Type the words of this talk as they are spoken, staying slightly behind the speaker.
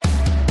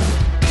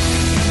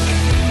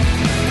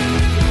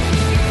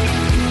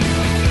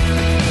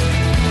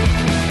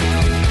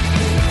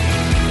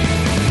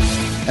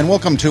and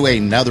welcome to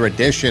another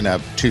edition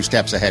of Two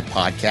Steps Ahead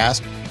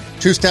Podcast.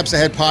 Two Steps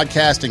Ahead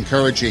Podcast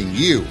encouraging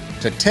you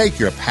to take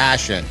your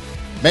passion,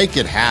 make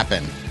it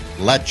happen,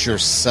 let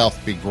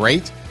yourself be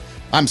great.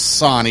 I'm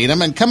Son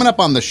Edom, and coming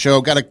up on the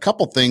show, got a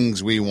couple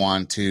things we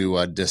want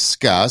to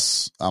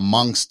discuss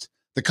amongst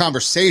the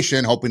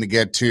conversation, hoping to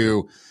get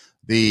to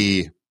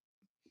it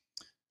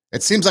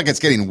seems like it's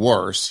getting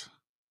worse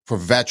for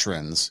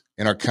veterans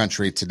in our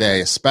country today,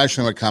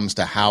 especially when it comes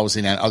to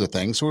housing and other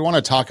things. So we want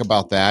to talk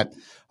about that.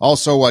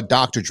 Also,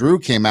 Dr. Drew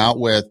came out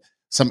with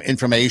some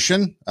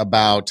information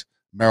about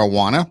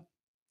marijuana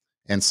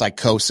and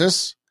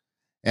psychosis,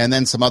 and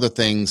then some other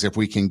things if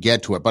we can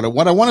get to it. But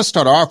what I want to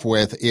start off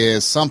with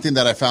is something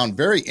that I found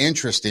very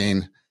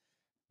interesting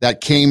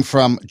that came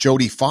from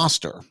Jodi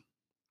Foster.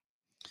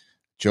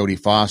 Jodi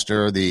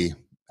Foster, the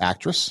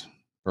actress.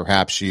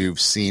 Perhaps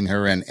you've seen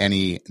her in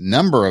any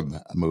number of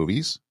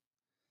movies,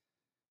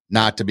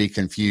 not to be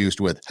confused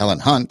with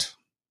Helen Hunt.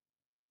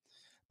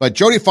 But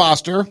Jodi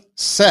Foster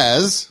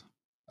says,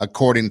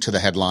 according to the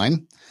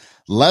headline,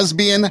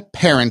 lesbian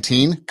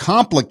parenting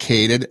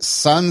complicated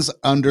son's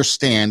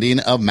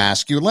understanding of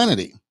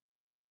masculinity.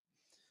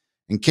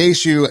 In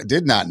case you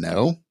did not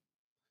know,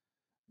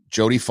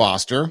 Jodi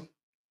Foster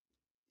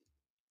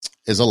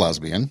is a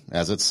lesbian,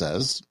 as it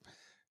says.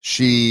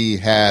 She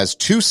has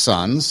two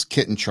sons,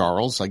 Kit and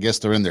Charles. I guess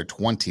they're in their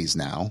 20s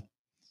now.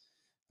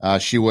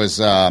 She was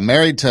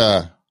married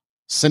to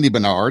Cindy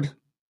Bernard.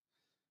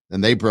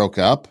 Then they broke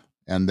up.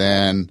 And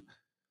then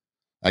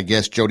I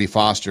guess Jodi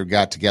Foster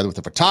got together with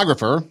a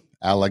photographer,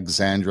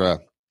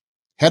 Alexandra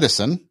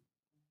Hedison.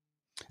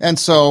 And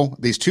so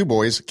these two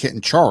boys, Kit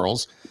and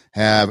Charles,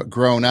 have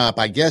grown up.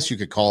 I guess you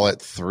could call it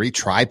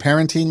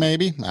tri-parenting,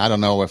 maybe. I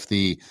don't know if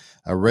the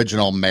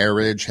original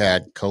marriage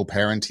had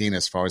co-parenting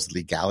as far as the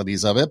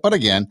legalities of it. But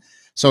again,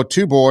 so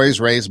two boys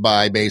raised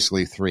by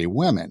basically three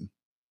women.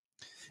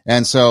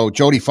 And so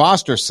Jodi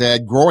Foster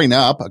said, growing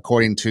up,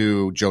 according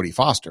to Jodi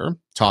Foster,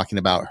 talking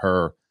about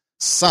her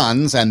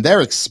sons and their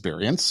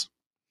experience,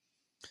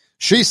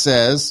 she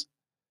says,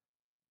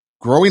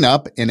 growing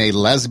up in a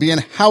lesbian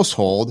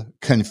household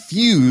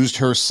confused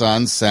her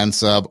son's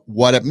sense of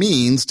what it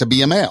means to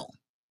be a male.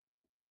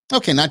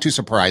 Okay, not too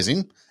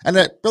surprising. And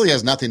it really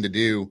has nothing to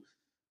do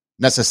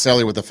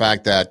necessarily with the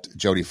fact that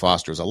Jodi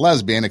Foster is a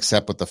lesbian,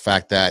 except with the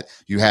fact that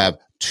you have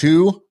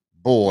two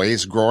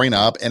boys growing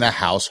up in a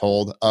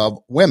household of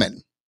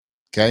women,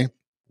 okay,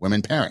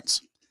 women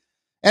parents.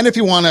 And if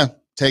you want to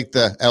take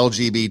the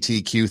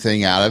LGBTQ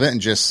thing out of it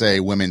and just say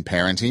women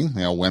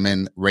parenting,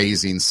 women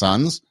raising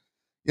sons,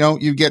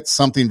 you get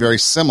something very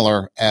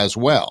similar as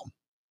well.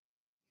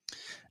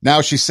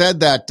 Now, she said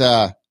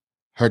that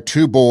her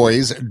two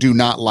boys do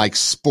not like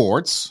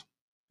sports.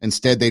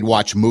 Instead, they'd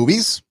watch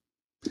movies.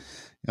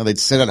 They'd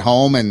sit at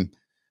home, and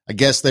I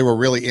guess they were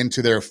really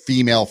into their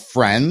female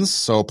friends,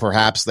 so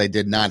perhaps they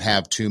did not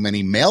have too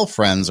many male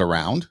friends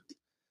around,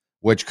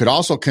 which could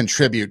also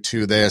contribute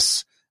to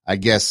this, I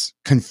guess,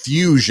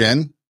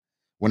 confusion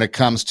when it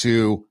comes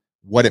to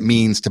what it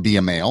means to be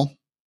a male.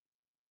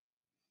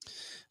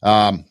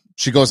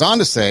 She goes on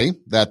to say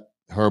that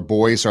her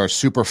boys are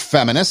super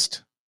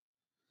feminist,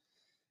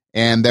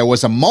 and there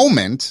was a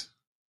moment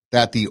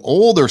that the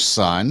older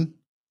son,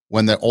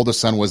 when the older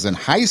son was in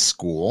high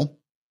school,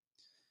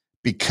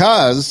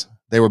 because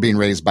they were being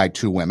raised by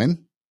two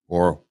women,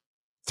 or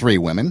three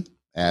women,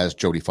 as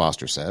Jodi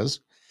Foster says,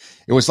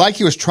 it was like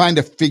he was trying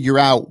to figure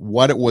out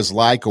what it was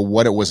like or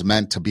what it was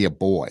meant to be a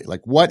boy.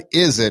 Like, what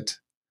is it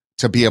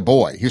to be a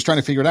boy? He was trying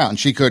to figure it out. And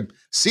she could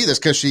see this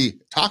because she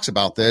talks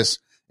about this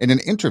in an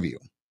interview.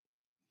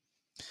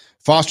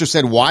 Foster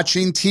said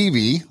watching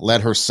TV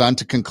led her son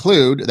to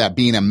conclude that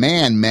being a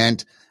man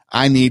meant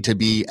I need to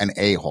be an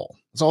a-hole.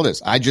 That's all it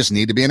is. I just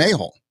need to be an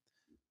a-hole.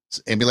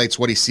 It emulates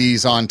what he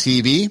sees on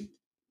TV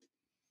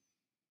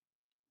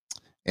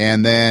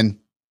and then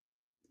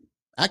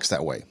acts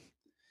that way.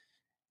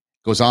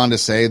 Goes on to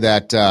say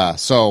that,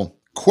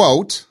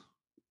 quote,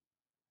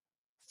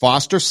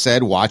 Foster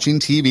said watching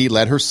TV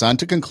led her son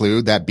to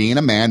conclude that being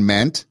a man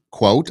meant,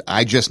 quote,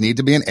 I just need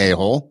to be an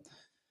a-hole.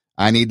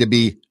 I need to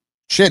be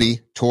shitty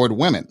toward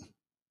women.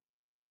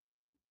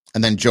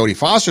 And then Jodi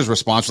Foster's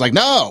response was like,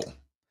 no,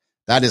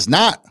 that is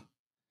not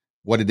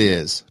what it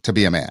is to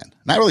be a man.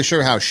 Not really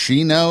sure how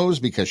she knows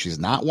because she's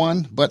not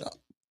one, but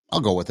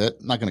I'll go with it.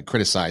 I'm not going to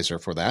criticize her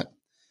for that.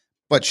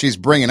 But she's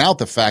bringing out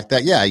the fact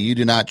that, yeah, you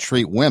do not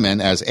treat women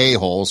as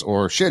a-holes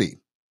or shitty.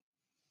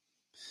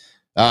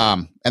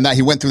 And that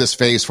he went through this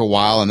phase for a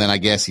while, and then I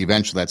guess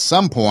eventually at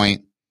some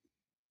point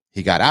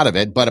he got out of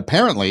it. But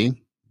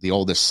apparently the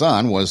oldest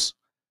son was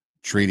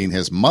treating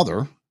his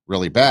mother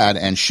really bad,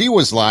 and she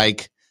was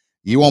like,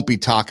 you won't be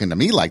talking to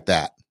me like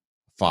that,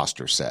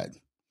 Foster said.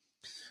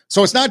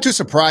 So it's not too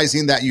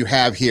surprising that you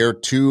have here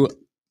two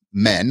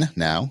men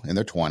now in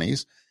their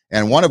 20s,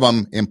 and one of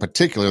them in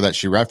particular that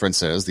she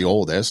references, the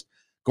oldest,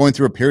 going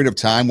through a period of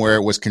time where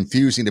it was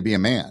confusing to be a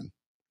man.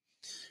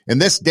 In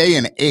this day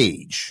and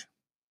age,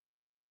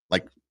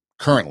 like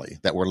currently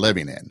that we're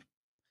living in,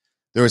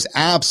 there is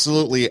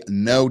absolutely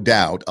no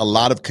doubt a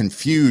lot of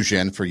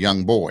confusion for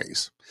young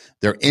boys.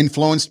 They're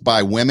influenced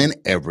by women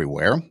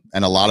everywhere,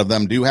 and a lot of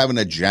them do have an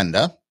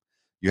agenda.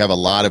 You have a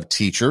lot of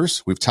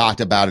teachers. We've talked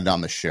about it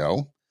on the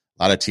show.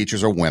 A lot of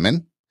teachers are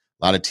women.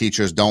 A lot of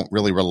teachers don't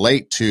really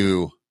relate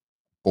to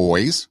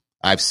boys.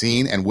 I've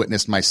seen and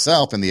witnessed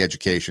myself in the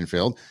education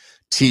field,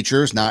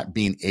 teachers not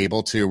being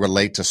able to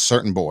relate to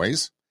certain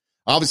boys.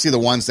 Obviously, the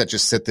ones that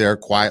just sit there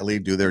quietly,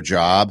 do their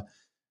job,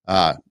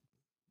 the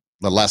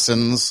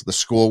lessons, the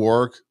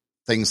schoolwork,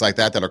 things like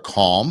that are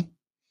calm,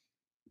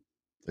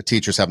 the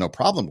teachers have no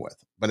problem with.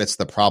 But it's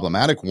the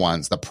problematic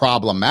ones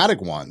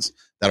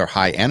that are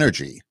high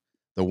energy,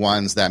 the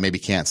ones that maybe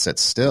can't sit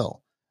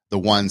still, the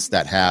ones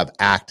that have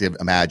active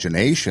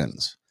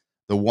imaginations,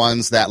 the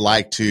ones that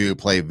like to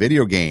play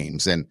video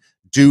games and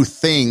do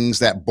things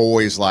that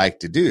boys like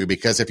to do.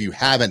 Because if you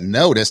haven't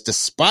noticed,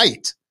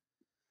 despite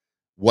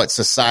what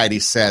society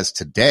says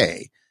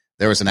today,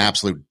 there is an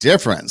absolute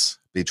difference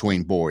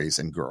between boys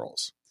and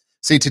girls.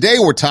 See, today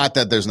we're taught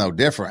that there's no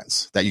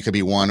difference, that you could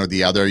be one or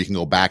the other. You can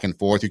go back and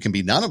forth. You can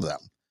be none of them.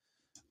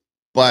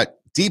 But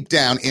deep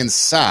down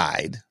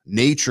inside,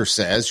 nature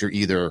says you're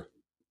either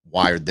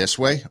wired this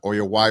way or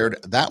you're wired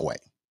that way.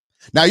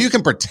 Now, you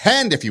can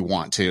pretend if you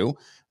want to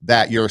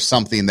that you're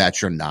something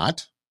that you're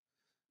not.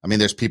 I mean,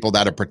 there's people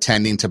that are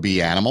pretending to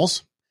be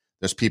animals.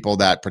 There's people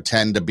that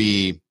pretend to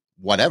be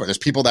whatever. There's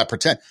people that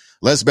pretend.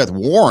 Elizabeth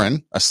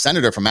Warren, a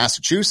senator from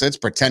Massachusetts,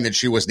 pretended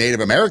she was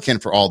Native American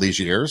for all these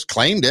years,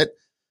 claimed it,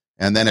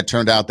 and then it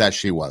turned out that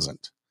she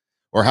wasn't.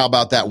 Or how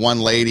about that one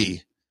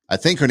lady, I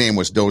think her name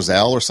was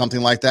Dozell or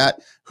something like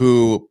that,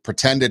 who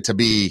pretended to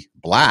be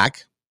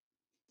black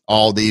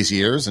all these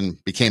years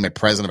and became a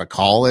president of a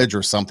college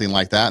or something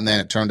like that, and then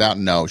it turned out,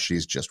 no,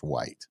 she's just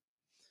white.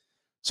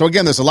 So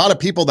again, there's a lot of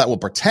people that will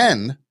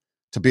pretend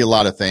to be a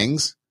lot of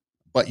things,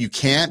 but you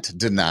can't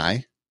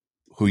deny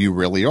who you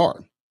really are.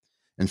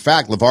 In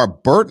fact,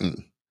 LeVar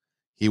Burton,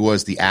 he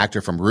was the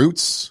actor from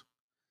Roots,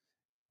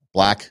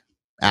 black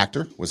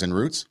actor, was in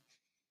Roots.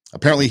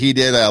 Apparently he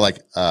did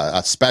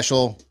a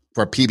special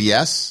for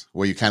PBS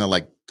where you kind of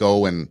like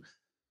go and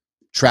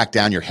track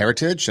down your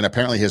heritage. And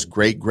apparently his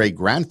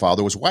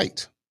great-great-grandfather was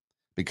white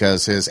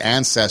because his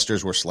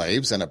ancestors were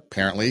slaves. And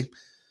apparently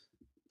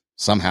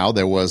somehow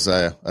there was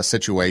a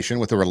situation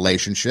with a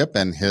relationship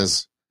and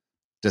his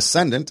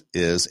descendant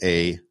is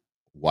a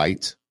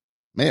white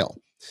male.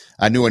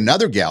 I knew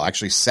another gal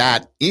actually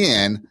sat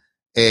in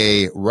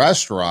a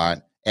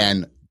restaurant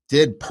and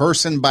did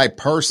person by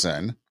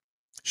person.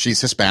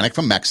 She's Hispanic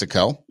from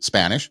Mexico,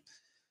 Spanish,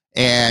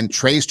 and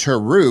traced her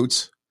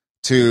roots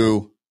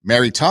to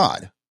Mary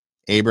Todd,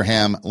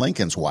 Abraham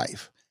Lincoln's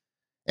wife.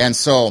 And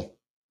so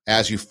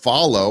as you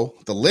follow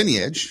the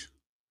lineage,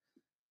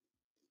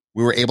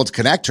 we were able to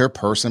connect her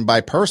person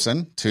by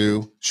person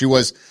to, she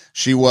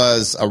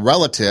was a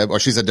relative, or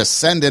she's a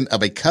descendant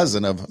of a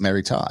cousin of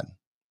Mary Todd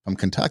from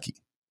Kentucky.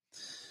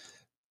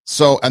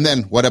 So, and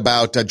then what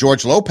about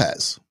George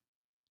Lopez?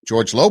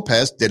 George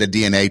Lopez did a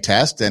DNA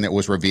test and it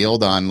was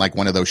revealed on like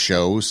one of those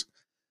shows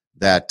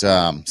that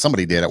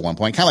somebody did at one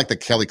point, kind of like the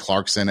Kelly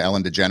Clarkson,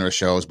 Ellen DeGeneres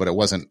shows, but it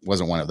wasn't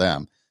one of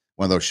them,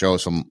 one of those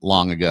shows from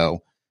long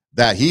ago,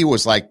 that he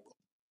was like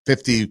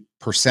 50%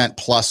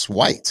 plus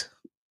white,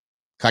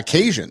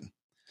 Caucasian.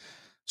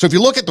 So if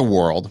you look at the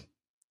world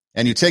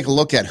and you take a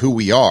look at who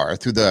we are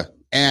through the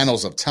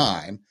annals of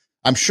time,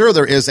 I'm sure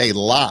there is a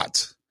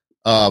lot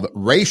of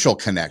racial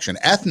connection,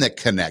 ethnic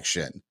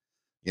connection.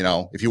 You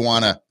know, if you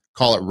want to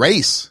call it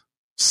race,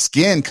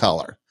 skin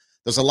color,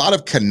 there's a lot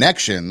of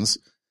connections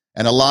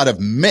and a lot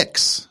of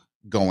mix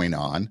going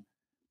on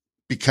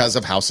because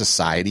of how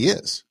society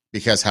is,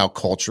 because how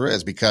culture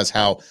is, because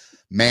how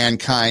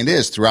mankind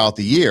is throughout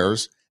the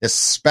years,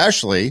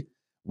 especially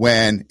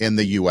when in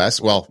the U.S.,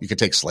 well, you could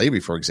take slavery,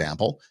 for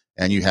example,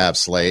 and you have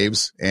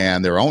slaves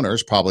and their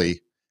owners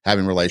probably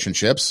having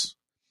relationships.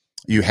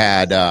 You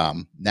had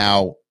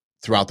now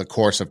throughout the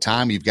course of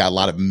time, you've got a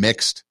lot of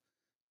mixed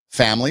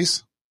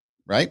families,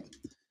 right?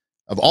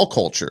 Of all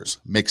cultures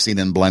mixing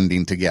and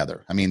blending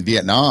together. I mean,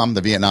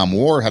 the Vietnam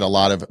War had a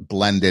lot of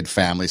blended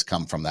families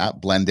come from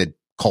that, blended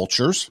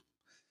cultures.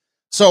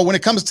 So when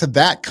it comes to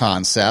that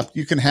concept,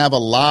 you can have a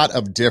lot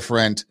of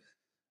different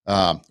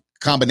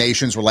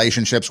combinations,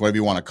 relationships, whatever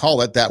you want to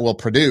call it, that will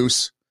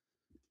produce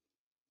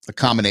a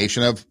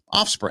combination of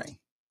offspring.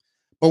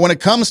 But when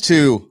it comes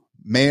to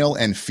male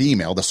and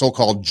female, the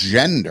so-called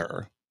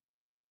gender,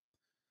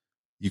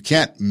 you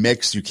can't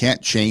mix, you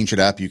can't change it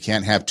up, you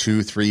can't have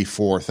 2, 3,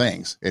 4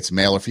 things. It's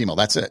male or female,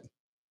 that's it.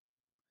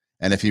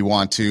 And if you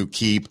want to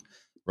keep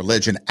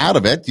religion out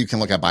of it, you can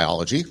look at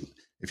biology.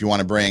 If you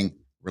want to bring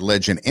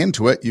religion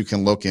into it, you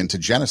can look into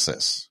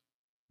Genesis.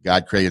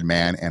 God created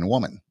man and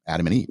woman,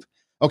 Adam and Eve.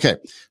 Okay,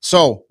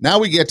 so now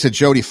we get to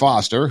Jodi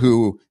Foster,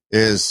 who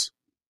is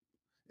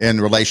in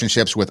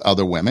relationships with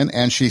other women,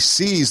 and she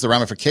sees the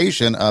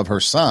ramification of her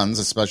sons,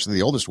 especially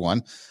the oldest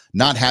one,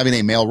 not having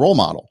a male role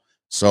model.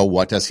 So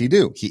what does he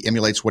do? He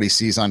emulates what he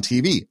sees on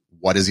TV.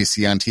 What does he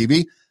see on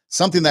TV?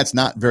 Something that's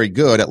not very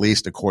good, at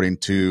least according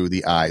to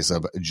the eyes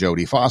of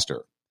Jodi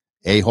Foster.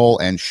 A-hole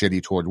and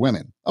shitty toward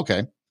women.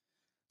 Okay.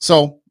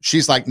 So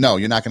she's like, no,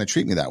 you're not going to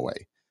treat me that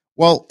way.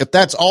 Well, if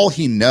that's all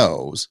he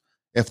knows,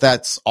 if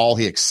that's all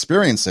he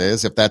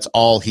experiences, if that's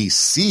all he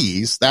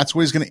sees, that's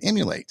what he's going to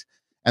emulate.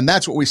 And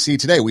that's what we see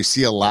today. We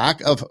see a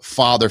lack of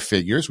father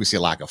figures. We see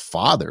a lack of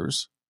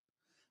fathers,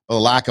 a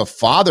lack of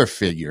father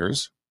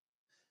figures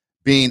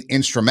being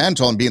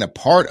instrumental and being a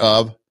part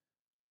of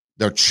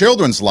their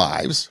children's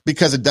lives,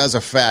 because it does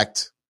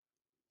affect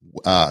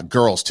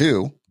girls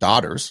too,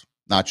 daughters,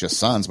 not just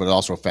sons, but it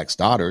also affects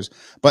daughters.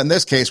 But in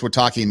this case, we're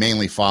talking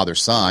mainly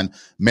father-son,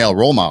 male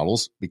role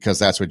models, because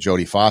that's what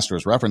Jodi Foster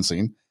is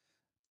referencing.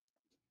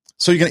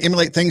 So you're going to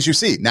emulate things you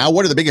see. Now,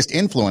 what are the biggest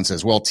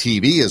influences? Well,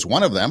 TV is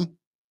one of them.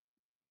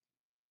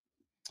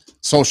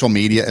 Social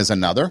media is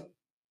another.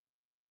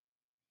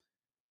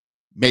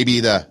 Maybe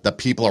the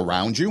people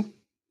around you.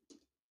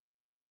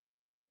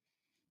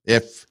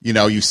 If,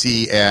 you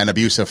see an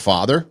abusive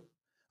father,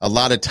 a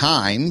lot of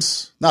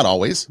times, not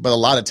always, but a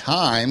lot of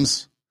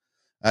times,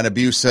 an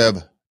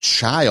abusive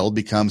child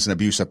becomes an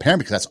abusive parent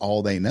because that's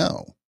all they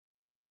know,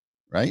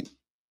 right?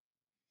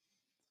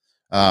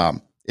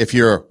 If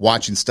you're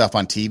watching stuff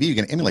on TV, you're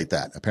going to emulate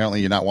that.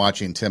 Apparently, you're not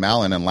watching Tim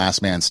Allen and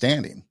Last Man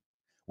Standing.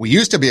 We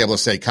used to be able to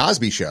say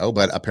Cosby Show,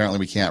 but apparently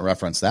we can't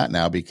reference that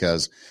now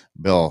because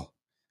Bill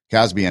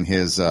Cosby and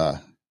his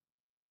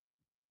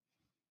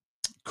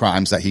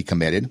crimes that he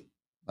committed,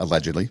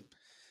 allegedly.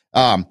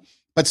 But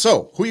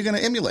so, who are you going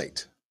to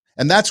emulate?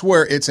 And that's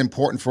where it's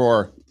important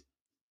for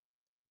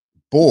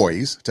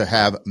boys to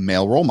have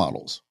male role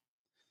models.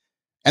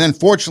 And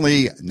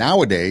unfortunately,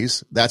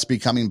 nowadays, that's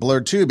becoming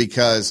blurred too,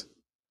 because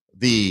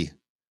the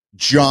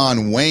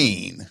John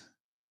Wayne,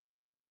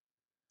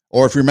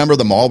 or if you remember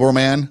the Marlboro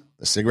Man,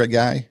 the cigarette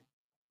guy,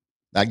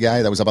 that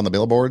guy that was up on the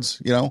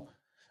billboards,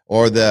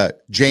 or the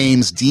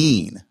James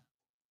Dean,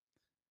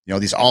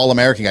 these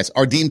all-American guys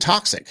are deemed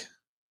toxic.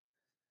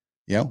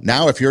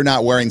 Now if you're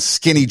not wearing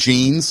skinny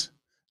jeans,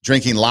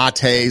 drinking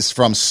lattes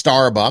from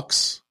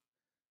Starbucks,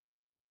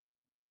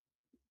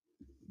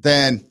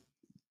 then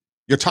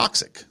you're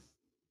toxic.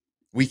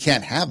 We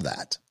can't have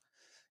that.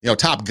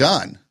 Top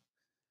Gun,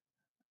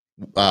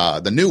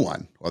 the new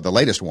one or the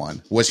latest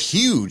one, was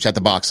huge at the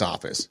box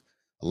office.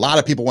 A lot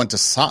of people went to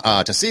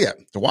see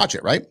it, to watch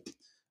it, right?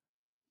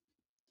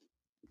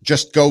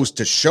 Just goes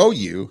to show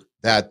you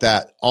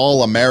that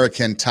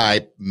all-American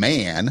type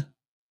man,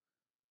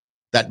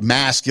 that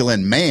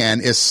masculine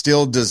man, is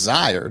still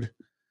desired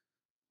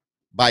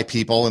by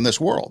people in this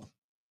world,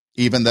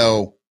 even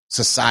though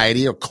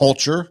society or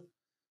culture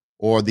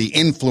or the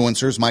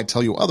influencers might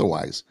tell you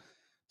otherwise.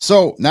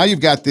 So now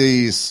you've got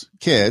these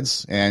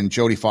kids and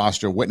Jodi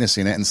Foster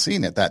witnessing it and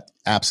seeing it, that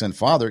absent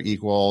father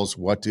equals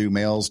what do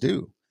males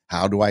do?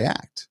 How do I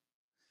act?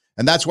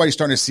 And that's why you're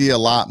starting to see a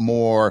lot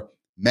more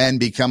men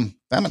become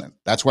feminine.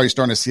 That's why you're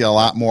starting to see a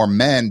lot more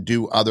men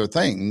do other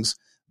things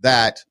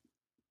that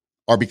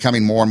are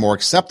becoming more and more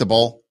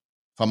acceptable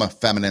from a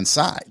feminine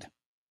side.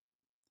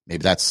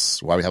 Maybe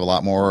that's why we have a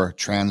lot more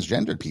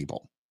transgendered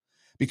people.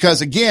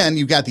 Because again,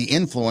 you've got the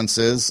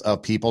influences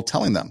of people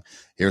telling them.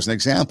 Here's an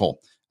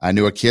example. I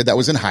knew a kid that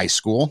was in high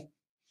school,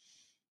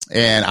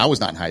 and I was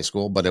not in high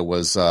school, but I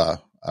was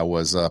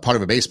part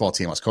of a baseball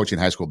team. I was coaching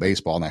high school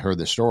baseball, and I heard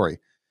this story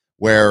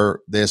where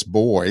this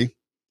boy,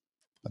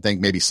 I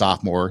think maybe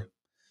sophomore,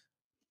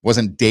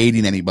 wasn't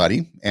dating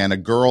anybody, and a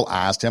girl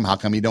asked him, how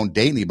come you don't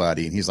date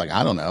anybody? And he's like,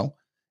 I don't know.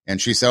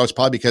 And she said, oh, it's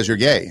probably because you're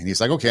gay. And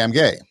he's like, okay, I'm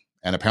gay.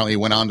 And apparently he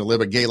went on to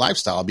live a gay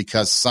lifestyle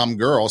because some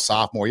girl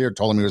sophomore year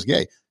told him he was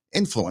gay.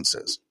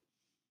 Influences.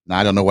 Now,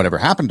 I don't know whatever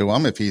happened to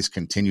him, if he's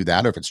continued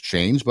that or if it's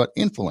changed, but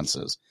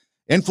influences.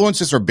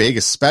 Influences are big,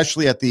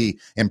 especially at the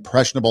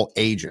impressionable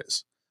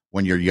ages.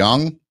 When you're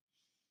young,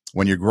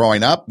 when you're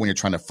growing up, when you're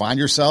trying to find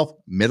yourself,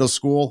 middle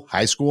school,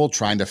 high school,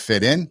 trying to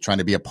fit in, trying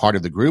to be a part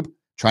of the group,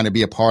 trying to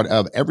be a part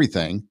of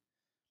everything,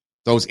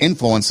 those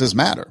influences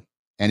matter.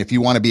 And if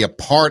you want to be a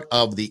part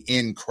of the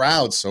in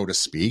crowd, so to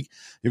speak,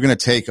 you're going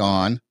to take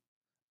on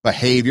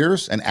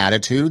behaviors and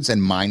attitudes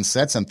and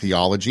mindsets and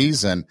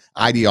theologies and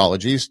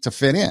ideologies to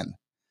fit in,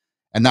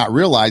 and not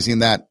realizing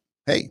that,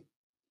 hey,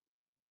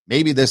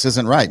 maybe this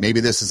isn't right. Maybe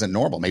this isn't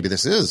normal. Maybe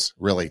this is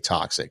really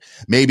toxic.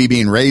 Maybe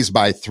being raised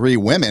by 3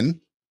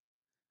 women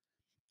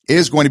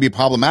is going to be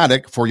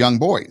problematic for young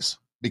boys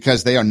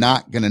because they are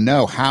not going to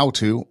know how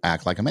to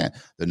act like a man.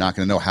 They're not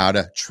going to know how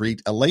to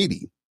treat a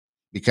lady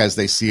because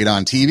they see it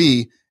on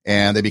TV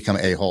and they become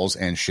a-holes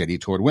and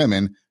shitty toward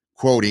women,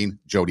 quoting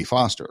Jodi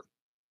Foster.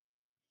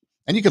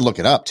 And you can look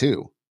it up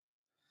too.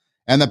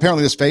 And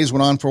apparently this phase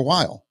went on for a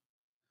while.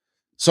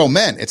 So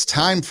men, it's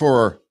time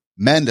for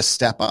men to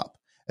step up.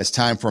 It's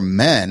time for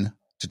men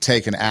to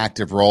take an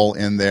active role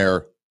in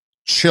their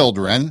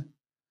children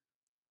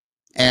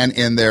and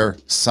in their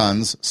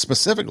sons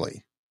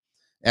specifically.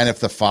 And if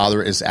the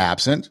father is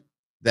absent,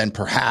 then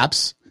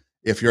perhaps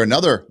if you're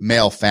another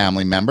male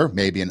family member,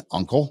 maybe an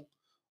uncle,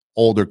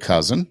 older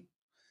cousin,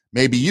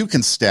 maybe you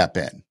can step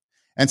in.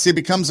 And see, it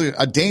becomes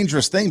a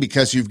dangerous thing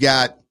because you've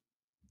got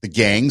the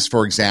gangs,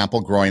 for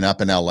example, growing up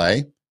in LA.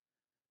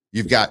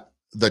 You've got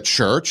the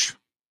church.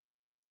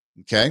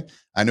 Okay.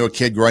 I knew a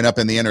kid growing up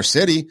in the inner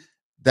city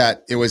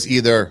that it was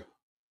either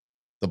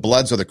the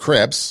Bloods or the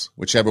Crips,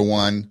 whichever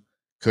one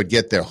could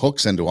get their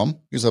hooks into him.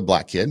 He was a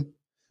black kid.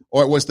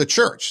 Or it was the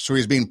church. So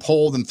he's being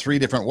pulled in 3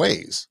 different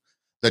ways.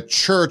 The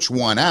church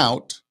won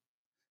out,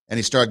 and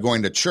he started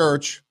going to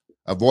church,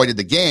 avoided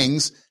the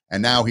gangs,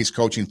 and now he's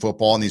coaching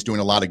football, and he's doing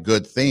a lot of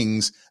good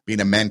things,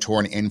 being a mentor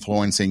and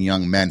influencing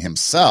young men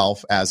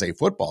himself as a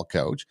football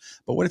coach.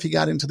 But what if he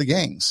got into the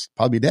gangs?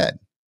 Probably be dead.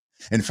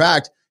 In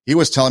fact, he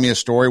was telling me a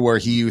story where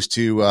he used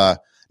to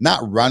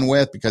not run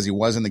with because he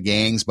was in the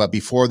gangs, but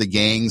before the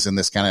gangs in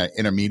this kind of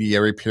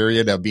intermediary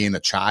period of being a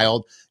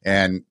child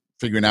and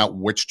figuring out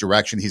which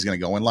direction he's going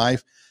to go in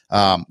life.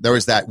 There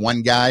was that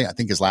one guy, I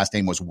think his last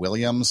name was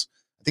Williams.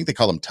 I think they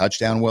called him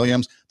Touchdown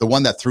Williams, the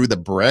one that threw the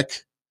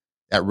brick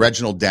at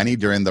Reginald Denny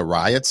during the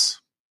riots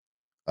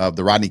of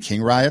the Rodney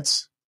King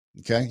riots.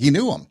 Okay. He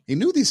knew him. He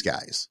knew these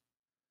guys.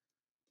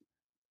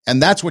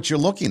 And that's what you're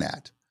looking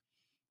at.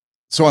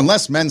 So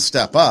unless men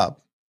step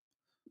up,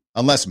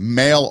 unless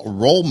male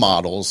role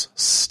models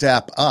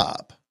step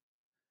up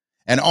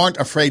and aren't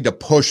afraid to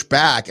push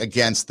back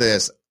against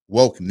this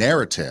woke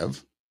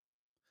narrative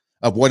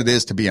of what it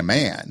is to be a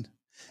man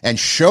and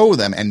show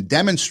them and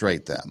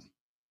demonstrate to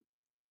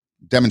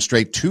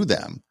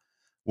them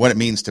what it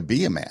means to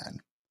be a man,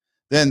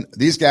 then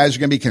these guys are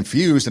going to be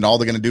confused, and all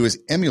they're going to do is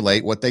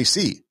emulate what they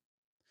see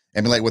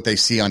on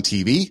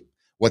TV,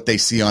 what they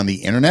see on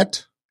the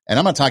internet. And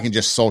I'm not talking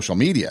just social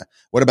media.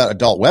 What about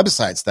adult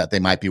websites that they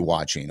might be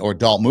watching, or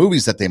adult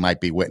movies that they might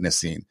be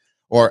witnessing,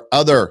 or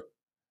other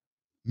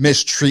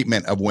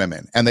mistreatment of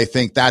women? And they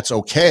think that's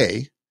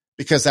okay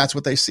because that's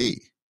what they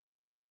see.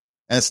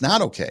 And it's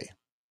not okay.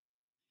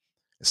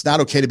 It's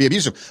not okay to be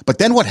abusive. But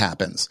then what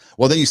happens?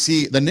 Well, then you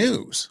see the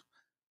news,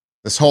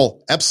 this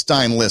whole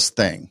Epstein list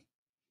thing,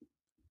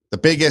 the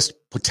biggest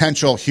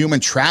potential human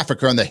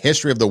trafficker in the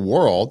history of the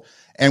world.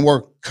 And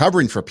we're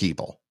covering for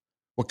people.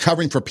 We're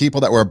covering for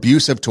people that were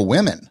abusive to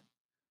women.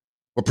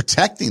 We're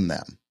protecting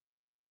them.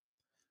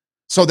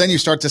 So then you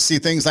start to see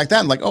things like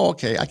that and like, oh,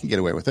 okay, I can get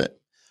away with it.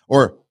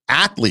 Or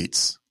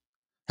athletes.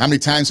 How many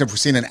times have we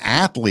seen an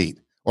athlete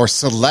or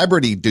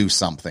celebrity do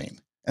something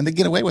and they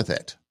get away with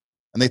it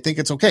and they think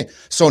it's okay?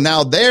 So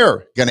now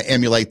they're going to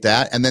emulate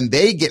that, and then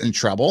they get in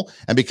trouble.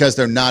 And because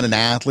they're not an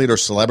athlete or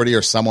celebrity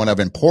or someone of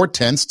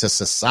importance to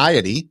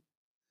society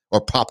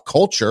or pop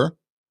culture,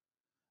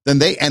 then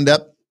they end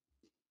up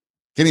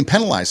getting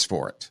penalized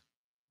for it.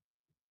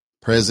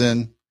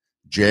 Prison,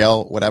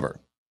 jail, whatever.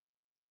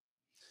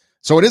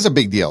 So it is a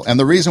big deal. And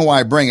the reason why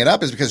I bring it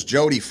up is because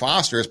Jodi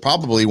Foster is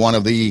probably one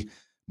of the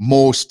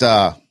most,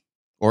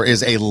 or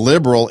is a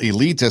liberal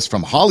elitist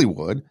from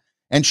Hollywood.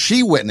 And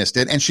she witnessed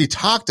it, and she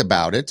talked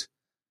about it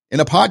in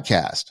a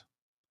podcast.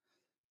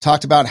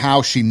 Talked about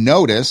how she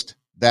noticed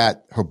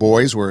that her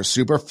boys were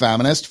super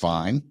feminist,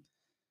 fine.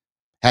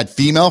 Had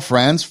female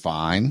friends,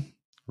 fine.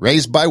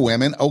 Raised by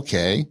women,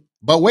 okay.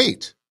 But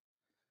wait.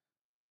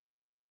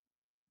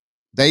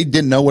 They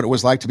didn't know what it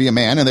was like to be a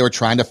man, and they were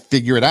trying to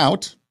figure it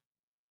out.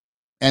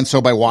 And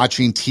so by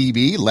watching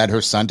TV, led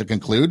her son to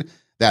conclude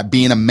that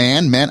being a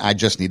man meant I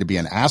just need to be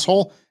an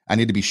asshole. I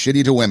need to be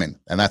shitty to women.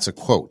 And that's a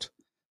quote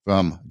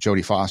from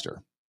Jodi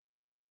Foster.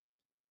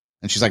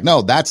 And she's like,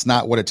 no, that's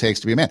not what it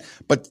takes to be a man.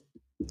 But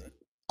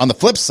on the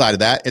flip side of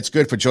that, it's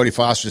good for Jodi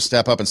Foster to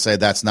step up and say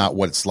that's not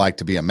what it's like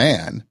to be a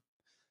man.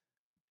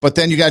 But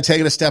then you got to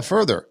take it a step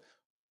further.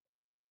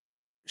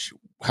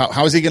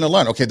 How is he going to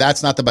learn? Okay,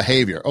 that's not the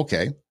behavior.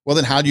 Okay, well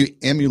then how do you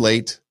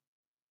emulate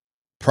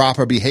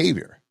proper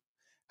behavior?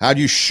 How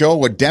do you show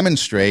or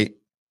demonstrate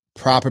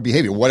proper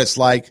behavior, what it's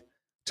like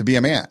to be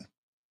a man?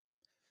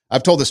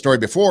 I've told this story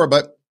before,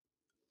 but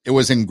it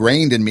was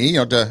ingrained in me,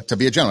 to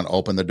be a gentleman,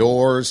 open the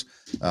doors,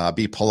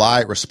 be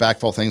polite,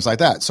 respectful, things like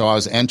that. So I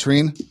was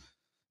entering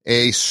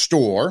a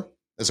store,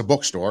 it's a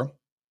bookstore,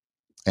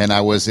 and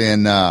I was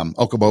in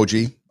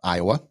Okoboji,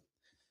 Iowa.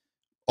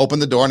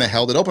 Opened the door and I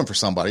held it open for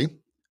somebody,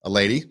 a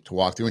lady, to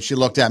walk through, and she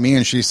looked at me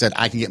and she said,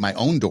 I can get my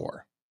own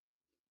door.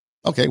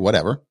 Okay,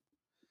 whatever.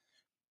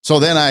 So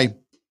then I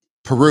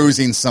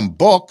perusing some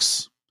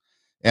books,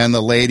 and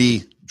the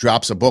lady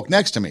drops a book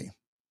next to me.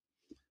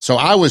 So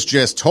I was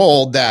just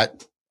told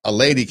that a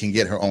lady can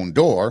get her own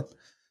door.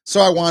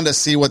 So I wanted to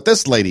see what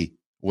this lady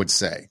would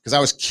say because I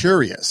was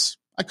curious.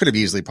 I could have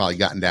easily probably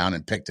gotten down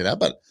and picked it up,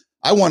 but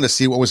I wanted to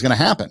see what was going to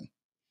happen.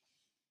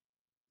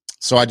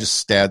 So I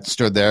just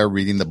stood there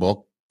reading the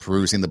book,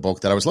 perusing the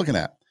book that I was looking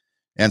at.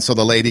 And so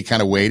the lady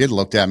kind of waited,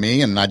 looked at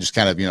me, and I just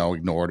kind of,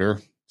 ignored her.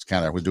 Just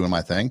kind of was doing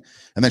my thing.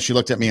 And then she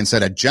looked at me and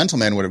said, a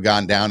gentleman would have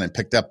gone down and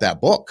picked up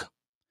that book.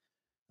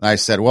 And I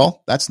said,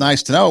 well, that's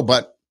nice to know,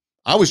 but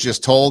I was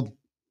just told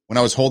when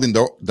I was holding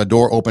the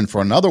door open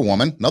for another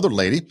woman, another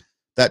lady,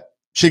 that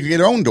she could get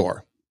her own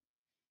door.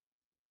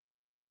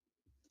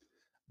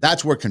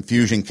 That's where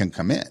confusion can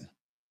come in.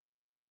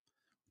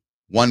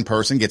 One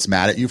person gets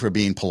mad at you for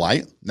being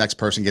polite. Next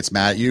person gets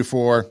mad at you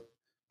for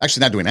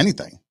actually not doing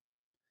anything.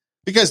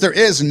 Because there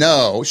is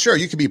sure,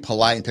 you can be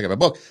polite and pick up a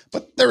book,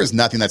 but there is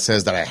nothing that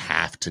says that I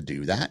have to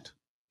do that.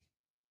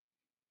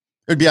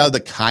 It would be out of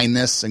the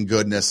kindness and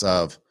goodness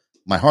of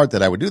my heart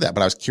that I would do that,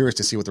 but I was curious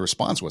to see what the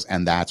response was,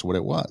 and that's what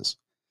it was.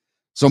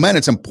 So, men,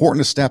 it's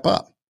important to step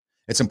up.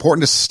 It's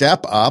important to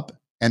step up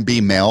and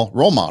be male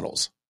role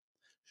models.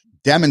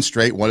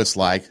 Demonstrate what it's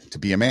like to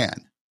be a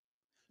man.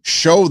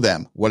 Show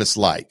them what it's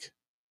like.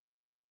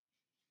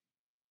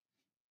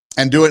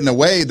 And do it in a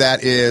way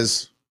that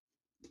is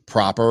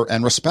proper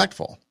and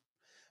respectful.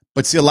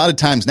 But see, a lot of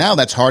times now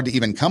that's hard to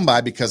even come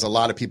by because a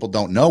lot of people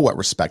don't know what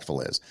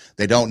respectful is.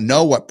 They don't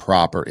know what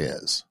proper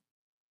is.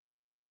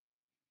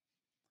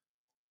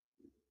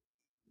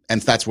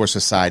 And that's where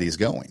society is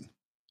going.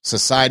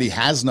 Society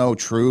has no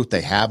truth.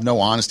 They have no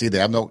honesty. They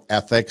have no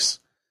ethics.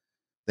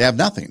 They have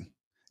nothing.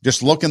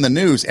 Just look in the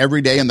news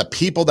every day, and the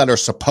people that are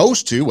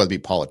supposed to, whether it be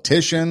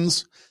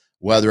politicians,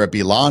 whether it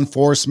be law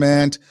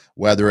enforcement,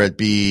 whether it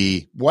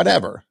be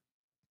whatever,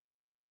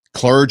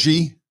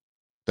 clergy,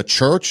 the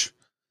church,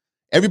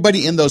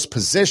 everybody in those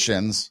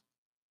positions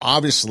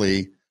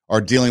obviously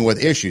are dealing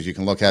with issues. You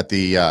can look at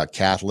the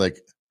Catholic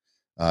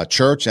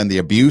Church and the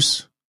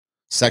abuse,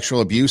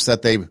 sexual abuse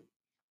that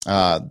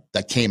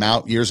that came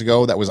out years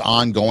ago that was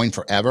ongoing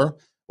forever.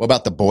 What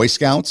about the Boy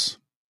Scouts?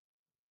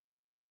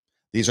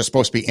 These are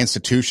supposed to be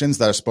institutions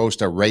that are supposed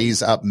to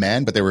raise up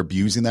men, but they were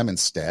abusing them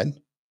instead.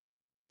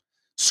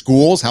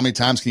 Schools, how many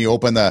times can you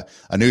open a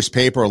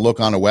newspaper or look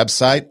on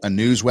a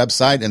news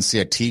website, and see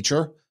a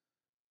teacher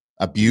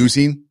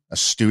abusing a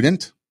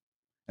student?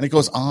 And it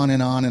goes on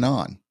and on and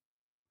on.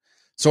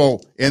 So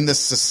in this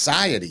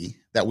society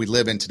that we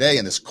live in today,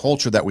 in this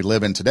culture that we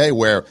live in today,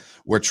 where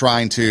we're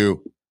trying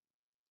to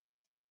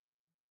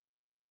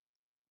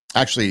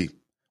actually,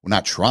 we're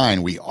not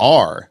trying, we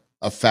are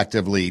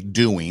effectively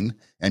doing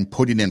and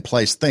putting in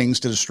place things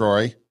to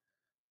destroy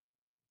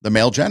the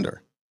male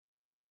gender.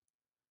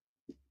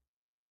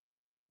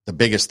 The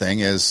biggest thing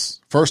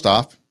is, first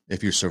off,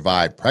 if you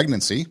survive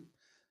pregnancy,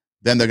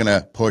 then they're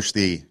going to push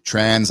the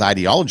trans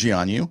ideology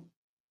on you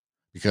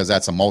because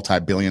that's a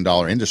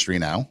multi-billion-dollar industry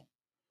now.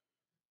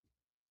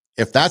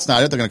 If that's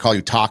not it, they're going to call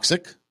you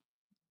toxic,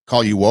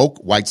 call you woke,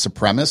 white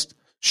supremacist,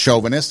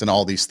 chauvinist, and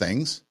all these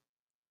things.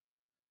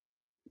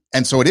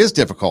 And so it is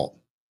difficult.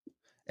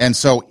 And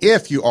so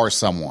if you are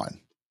someone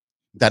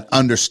that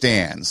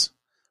understands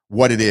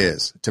what it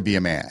is to be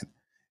a man,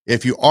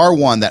 if you are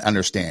one that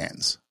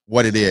understands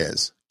what it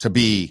is to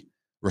be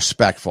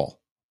respectful,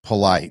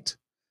 polite,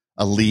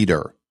 a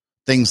leader,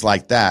 things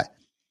like that,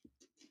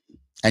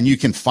 and you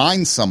can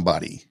find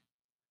somebody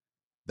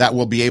that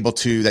will be able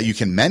to, that you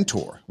can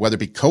mentor, whether it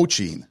be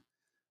coaching,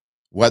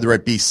 whether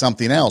it be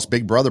something else,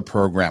 Big Brother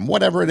program,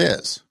 whatever it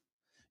is,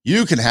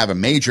 you can have a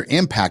major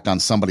impact on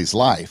somebody's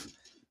life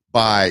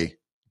by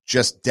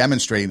just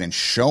demonstrating and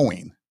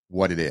showing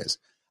what it is.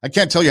 I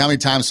can't tell you how many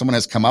times someone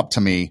has come up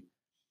to me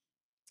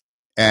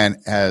and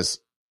has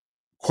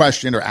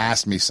questioned or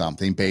asked me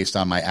something based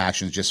on my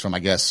actions, just from, I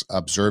guess,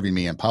 observing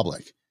me in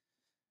public.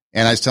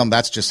 And I just tell them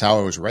that's just how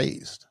I was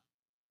raised.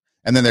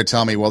 And then they're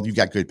telling me, well, you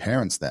got good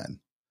parents then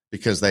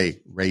because they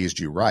raised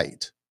you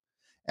right.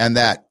 And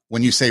that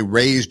when you say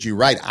raised you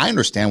right, I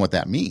understand what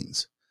that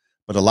means.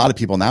 But a lot of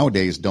people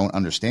nowadays don't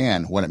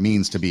understand what it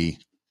means to be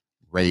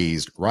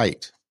raised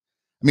right.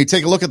 I mean,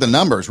 take a look at the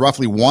numbers.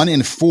 Roughly 1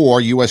 in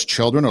 4 U.S.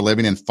 children are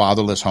living in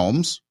fatherless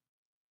homes.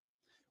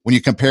 When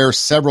you compare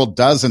several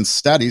dozen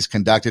studies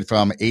conducted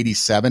from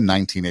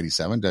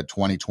 1987 to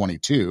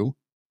 2022,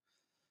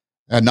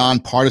 a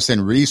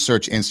nonpartisan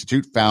research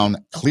institute found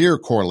clear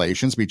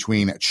correlations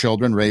between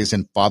children raised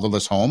in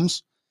fatherless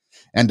homes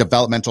and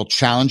developmental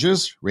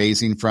challenges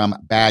ranging from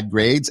bad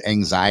grades,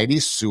 anxiety,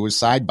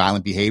 suicide,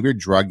 violent behavior,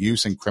 drug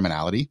use, and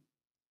criminality.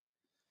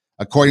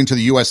 According to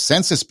the U.S.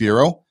 Census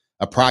Bureau,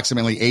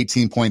 approximately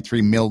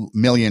 18.3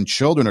 million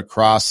children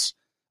across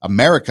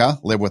America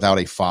live without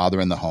a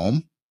father in the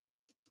home.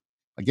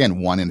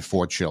 Again, 1 in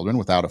 4 children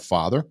without a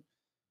father.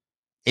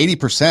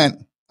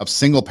 80% of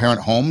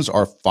single-parent homes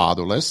are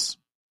fatherless.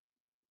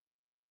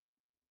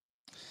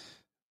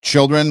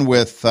 Children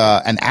with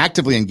an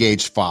actively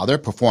engaged father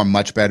perform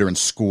much better in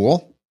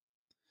school.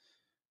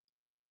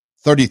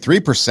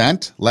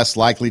 33% less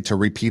likely to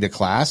repeat a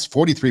class.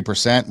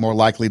 43% more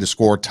likely to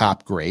score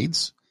top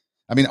grades.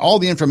 I mean, all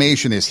the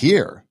information is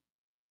here.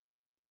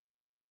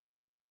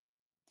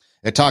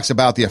 It talks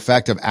about the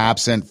effect of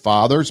absent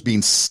fathers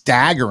being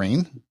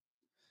staggering,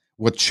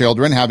 with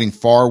children having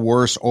far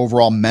worse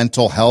overall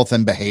mental health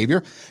and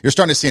behavior. You're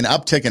starting to see an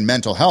uptick in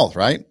mental health,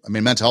 right? I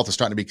mean, mental health is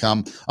starting to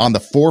become on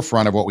the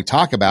forefront of what we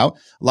talk about.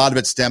 A lot of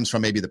it stems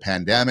from maybe the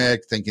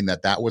pandemic, thinking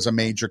that that was a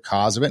major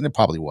cause of it, and it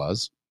probably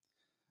was.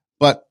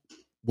 But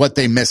what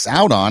they miss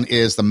out on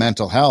is the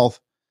mental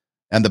health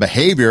and the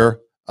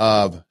behavior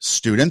of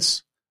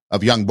students,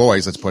 of young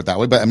boys, let's put it that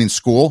way. But I mean,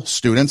 school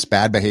students,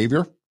 bad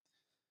behavior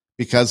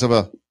because of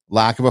a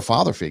lack of a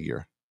father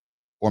figure.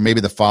 Or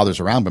maybe the father's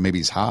around, but maybe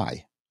he's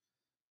high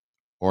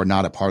or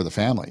not a part of the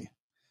family.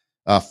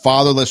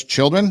 Fatherless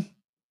children,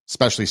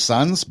 especially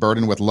sons,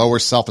 burdened with lower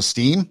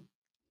self-esteem.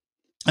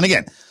 And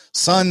again,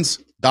 sons,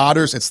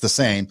 daughters, it's the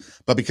same.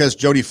 But because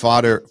Jodi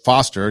Foster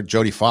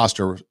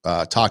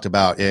talked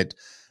about it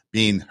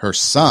being her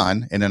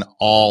son in an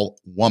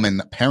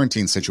all-woman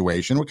parenting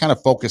situation, we're kind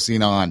of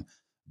focusing on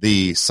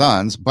the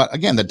sons. But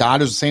again, the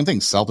daughters, the same thing,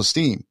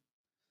 self-esteem.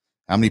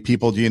 How many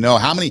people do you know?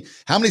 How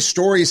many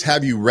stories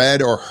have you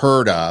read or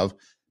heard of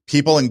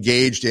people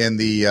engaged in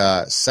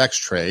the sex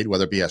trade,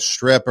 whether it be a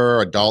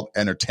stripper, adult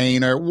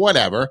entertainer,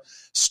 whatever,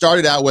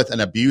 started out with an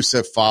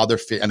abusive father,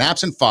 an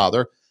absent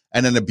father,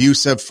 and an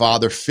abusive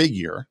father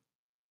figure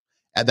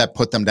that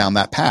put them down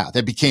that path.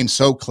 It became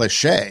so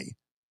cliche,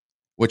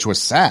 which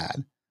was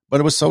sad, but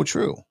it was so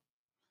true.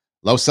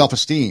 Low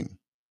self-esteem.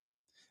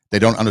 They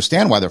don't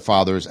understand why their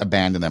fathers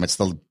abandoned them. It's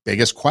the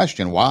biggest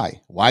question.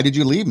 Why? Why did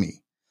you leave me?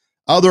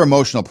 Other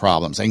emotional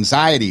problems,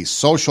 anxiety,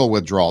 social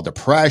withdrawal,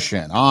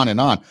 depression, on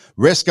and on.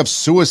 Risk of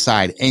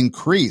suicide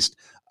increased.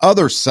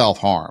 Other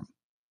self-harm.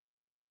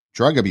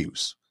 Drug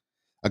abuse.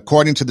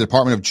 According to the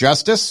Department of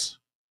Justice,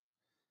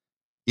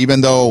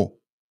 even though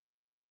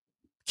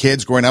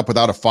kids growing up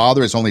without a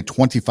father is only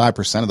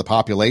 25% of the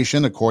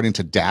population, according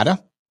to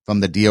data from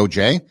the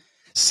DOJ,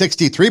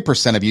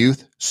 63% of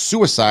youth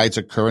suicides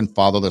occur in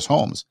fatherless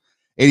homes.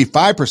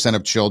 85%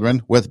 of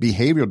children with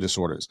behavioral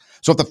disorders.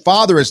 So if the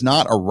father is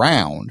not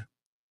around,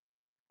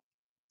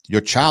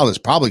 your child is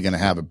probably going to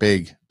have a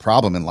big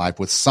problem in life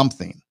with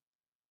something.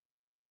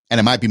 And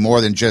it might be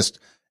more than just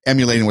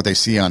emulating what they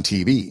see on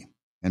TV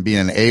and being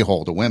an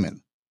a-hole to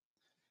women.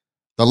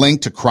 The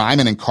link to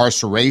crime and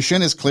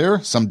incarceration is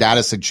clear. Some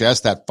data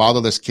suggests that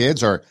fatherless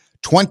kids are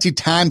 20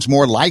 times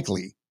more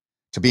likely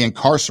to be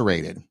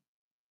incarcerated.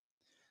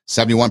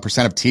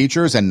 71% of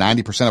teachers and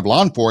 90% of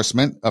law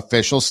enforcement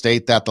officials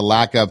state that the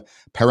lack of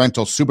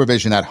parental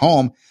supervision at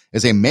home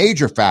is a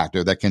major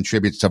factor that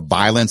contributes to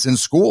violence in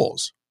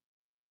schools.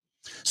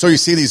 So you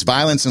see these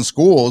violence in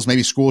schools,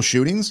 maybe school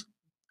shootings,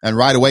 and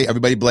right away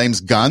everybody blames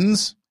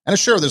guns. And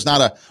sure, there's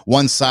not a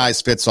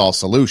one-size-fits-all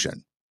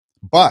solution.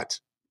 But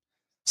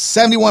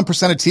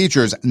 71% of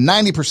teachers,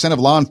 90% of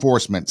law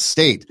enforcement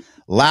state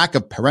lack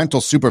of parental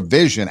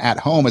supervision at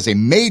home is a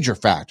major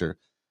factor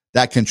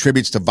that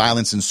contributes to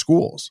violence in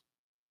schools.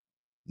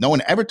 No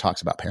one ever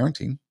talks about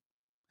parenting.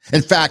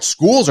 In fact,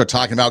 schools are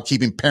talking about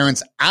keeping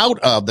parents out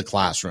of the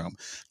classroom,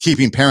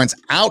 keeping parents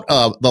out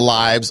of the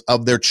lives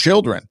of their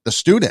children, the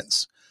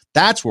students.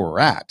 That's where we're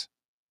at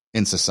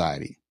in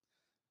society.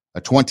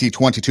 A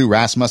 2022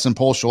 Rasmussen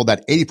poll showed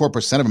that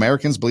 84% of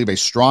Americans believe a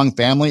strong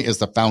family is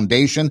the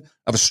foundation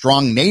of a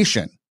strong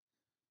nation.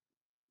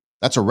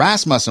 That's a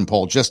Rasmussen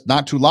poll just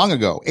not too long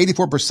ago.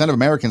 84% of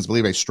Americans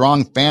believe a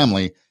strong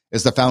family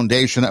is the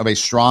foundation of a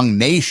strong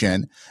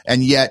nation,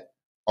 and yet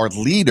our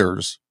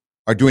leaders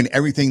are doing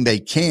everything they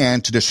can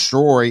to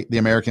destroy the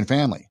American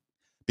family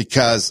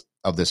because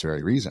of this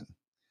very reason.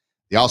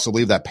 They also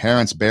believe that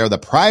parents bear the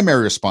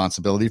primary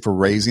responsibility for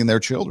raising their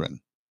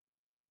children.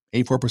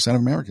 84%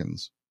 of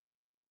Americans,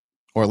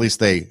 or at least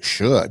they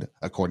should,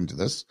 according to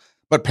this.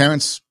 But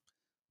parents,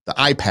 the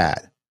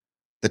iPad,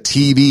 the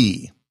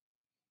TV,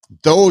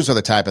 those are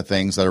the type of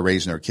things that are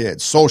raising our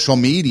kids. Social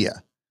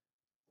media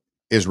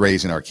is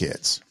raising our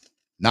kids,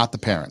 not the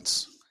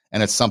parents.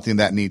 And it's something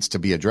that needs to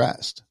be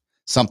addressed,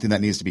 something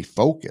that needs to be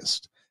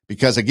focused.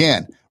 Because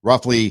again,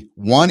 roughly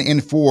 1 in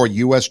 4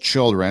 U.S.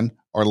 children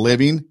are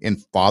living in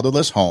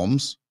fatherless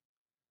homes,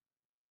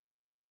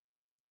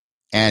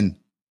 and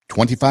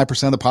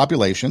 25% of the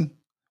population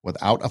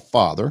without a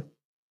father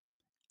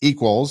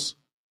equals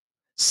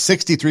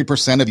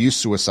 63% of youth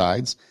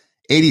suicides,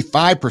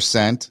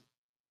 85%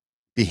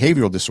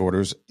 behavioral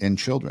disorders in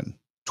children,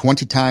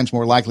 20 times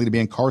more likely to be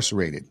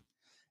incarcerated.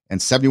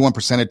 And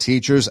 71% of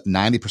teachers,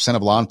 90%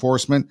 of law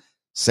enforcement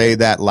say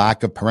that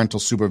lack of parental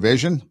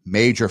supervision,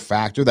 major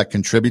factor that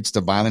contributes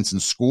to violence in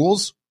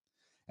schools.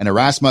 And a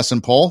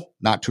Rasmussen poll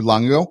not too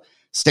long ago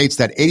states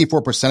that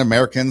 84% of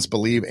Americans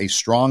believe a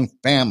strong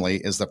family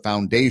is the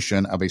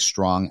foundation of a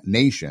strong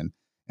nation,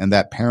 and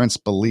that parents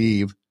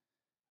believe,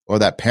 or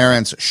that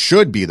parents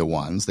should be the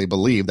ones, they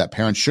believe that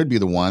parents should be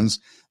the ones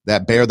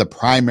that bear the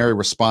primary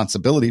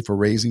responsibility for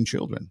raising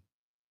children.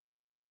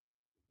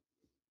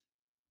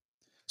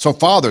 So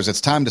fathers,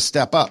 it's time to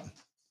step up.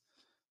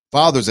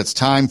 Fathers, it's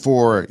time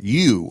for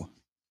you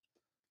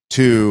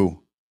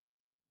to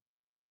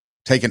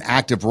take an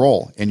active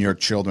role in your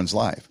children's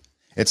life.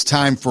 It's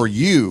time for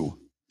you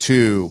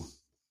to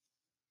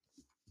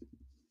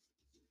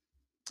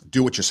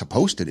do what you're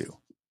supposed to do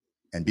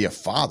and be a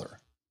father.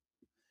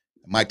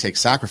 It might take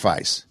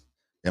sacrifice.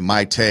 It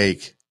might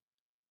take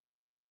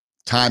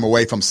time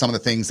away from some of the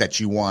things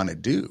that you want to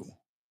do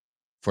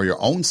for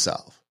your own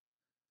self.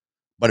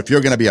 But if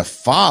you're going to be a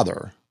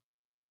father,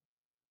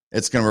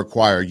 it's going to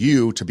require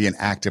you to be an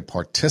active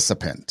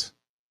participant,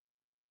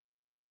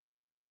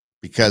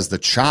 because the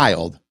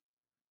child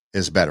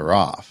is better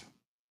off.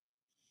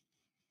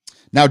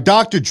 Now,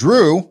 Dr.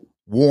 Drew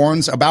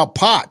warns about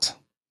pot.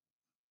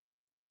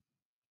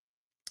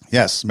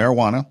 Yes,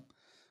 marijuana,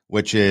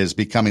 which is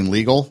becoming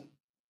legal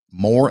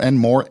more and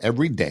more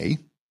every day,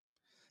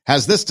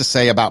 has this to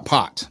say about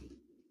pot.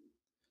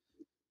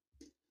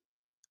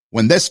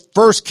 When this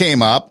first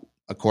came up,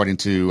 according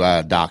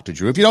to Dr.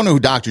 Drew, if you don't know who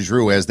Dr.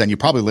 Drew is, then you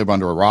probably live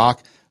under a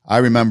rock. I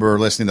remember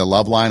listening to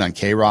Loveline on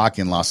K-Rock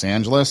in Los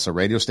Angeles, a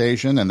radio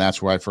station, and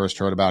that's where I first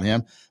heard about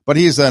him. But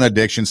he's an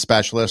addiction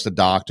specialist, a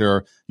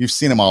doctor. You've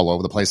seen him all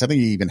over the place. I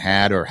think he even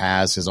had or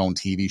has his own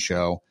TV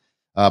show.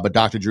 but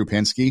Dr. Drew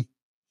Pinsky,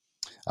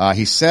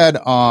 he said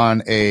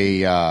on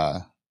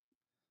a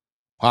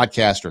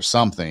podcast or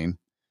something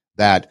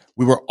that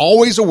we were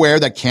always aware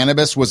that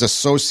cannabis was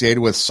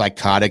associated with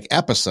psychotic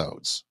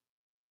episodes.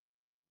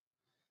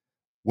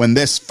 When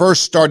this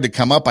first started to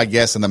come up, I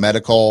guess, in the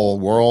medical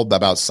world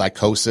about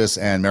psychosis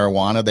and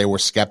marijuana, they were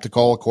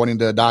skeptical, according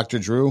to Dr.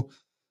 Drew.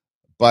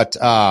 But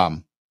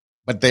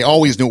they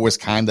always knew it was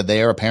kind of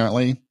there,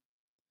 apparently.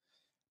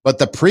 But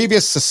the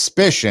previous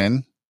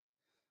suspicion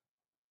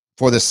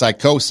for the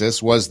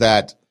psychosis was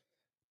that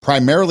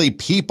primarily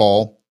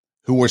people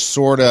who were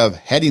sort of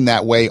heading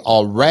that way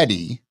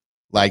already,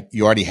 like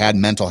you already had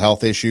mental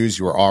health issues,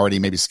 you were already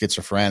maybe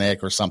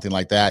schizophrenic or something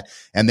like that,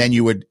 and then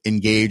you would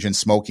engage in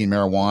smoking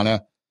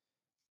marijuana.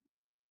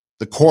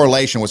 The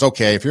correlation was,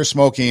 okay, if you're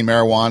smoking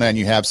marijuana and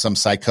you have some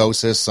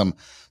psychosis,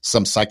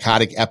 some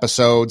psychotic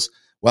episodes,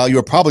 well, you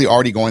were probably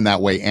already going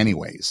that way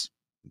anyways,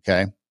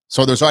 okay?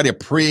 So there's already a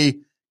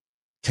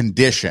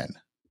precondition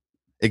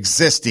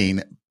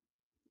existing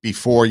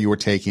before you were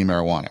taking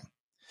marijuana.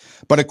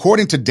 But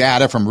according to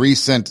data from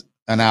recent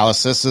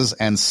analyses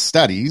and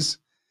studies,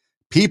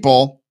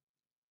 people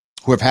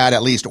who have had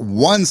at least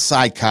one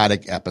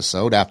psychotic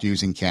episode after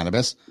using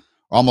cannabis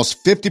are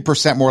almost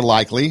 50% more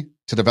likely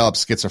to develop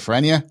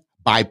schizophrenia,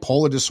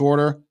 bipolar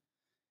disorder,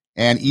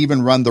 and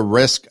even run the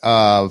risk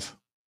of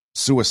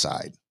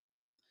suicide.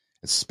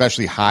 It's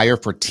especially higher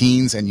for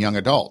teens and young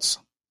adults.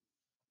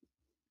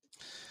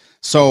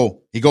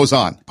 So he goes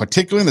on,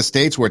 particularly in the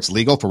states where it's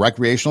legal for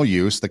recreational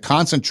use, the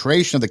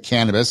concentration of the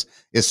cannabis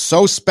is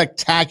so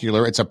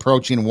spectacular, it's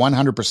approaching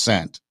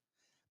 100%,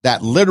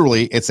 that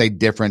literally it's a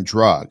different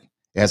drug.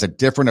 It has a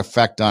different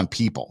effect on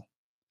people.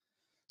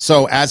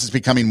 So as it's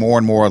becoming more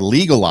and more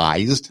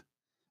legalized,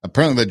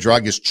 apparently the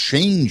drug is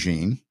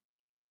changing,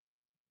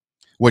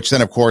 which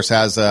then, of course,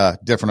 has a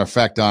different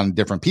effect on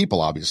different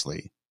people,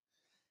 obviously.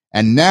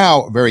 And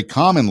now, very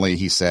commonly,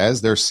 he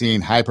says, they're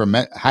seeing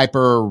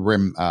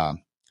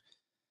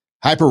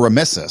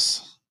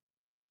hyperemesis,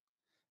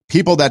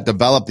 people that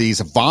develop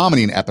these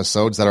vomiting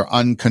episodes that are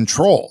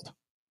uncontrolled.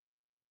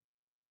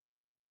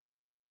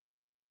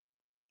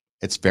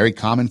 It's very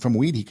common from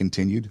weed, he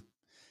continued.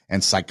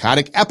 And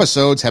psychotic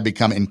episodes have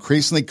become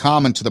increasingly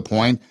common to the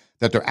point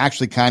that they're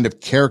actually kind of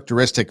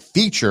characteristic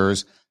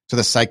features to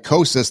the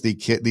psychosis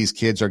these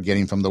kids are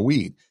getting from the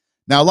weed.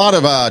 Now, a lot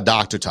of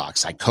doctor talk,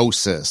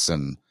 psychosis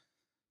and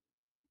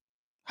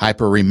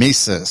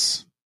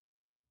hyperemesis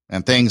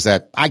and things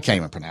that I can't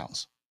even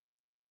pronounce.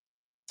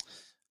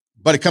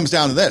 But it comes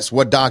down to this.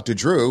 What Dr.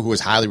 Drew, who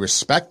is highly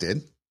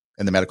respected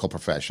in the medical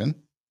profession,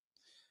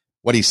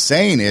 what he's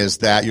saying is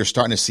that you're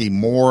starting to see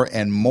more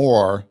and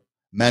more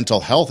mental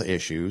health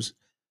issues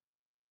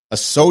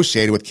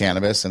associated with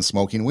cannabis and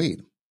smoking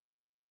weed.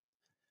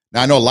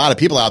 Now, I know a lot of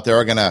people out there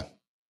are going to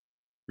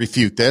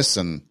refute this.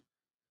 And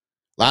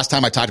last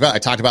time I talked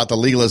about the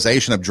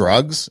legalization of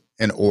drugs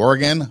in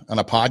Oregon on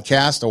a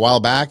podcast a while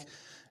back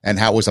and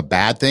how it was a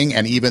bad thing.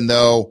 And even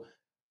though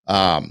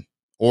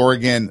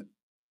Oregon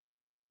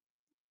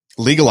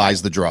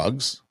legalized the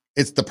drugs,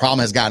 the problem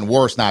has gotten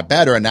worse, not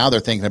better. And now they're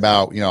thinking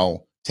about,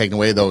 taking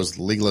away those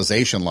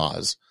legalization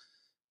laws.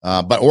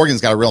 But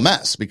Oregon's got a real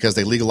mess because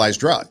they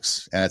legalized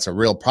drugs. And it's a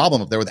real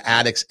problem up there with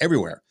addicts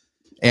everywhere.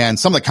 And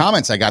some of the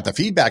comments the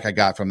feedback I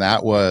got from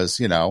that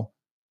was,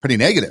 pretty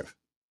negative.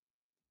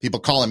 People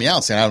calling me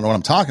out saying, I don't know what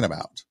I'm talking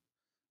about.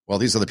 Well,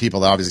 these are the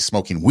people that are obviously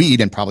smoking weed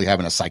and probably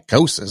having a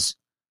psychosis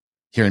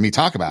hearing me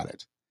talk about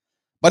it.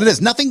 But it is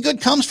nothing good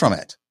comes from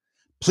it.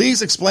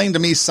 Please explain to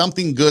me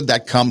something good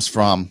that comes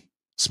from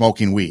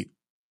smoking weed.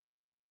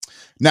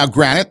 Now,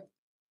 granted,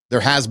 there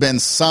has been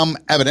some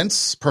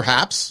evidence,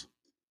 perhaps,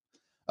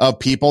 of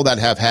people that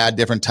have had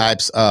different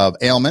types of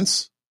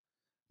ailments,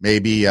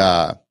 maybe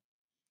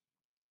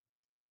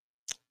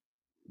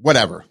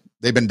whatever.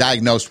 They've been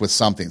diagnosed with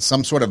something,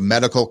 some sort of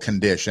medical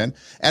condition,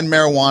 and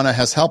marijuana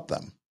has helped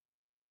them.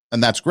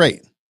 And that's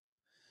great.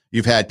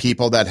 You've had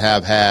people that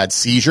have had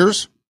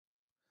seizures,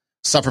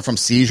 suffer from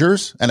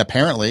seizures, and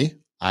apparently,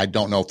 I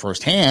don't know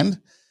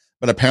firsthand,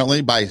 but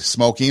apparently by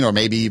smoking or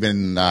maybe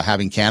even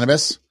having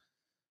cannabis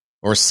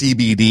or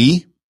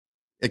CBD,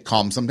 it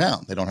calms them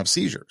down. They don't have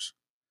seizures.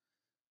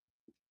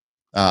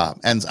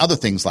 And other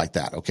things like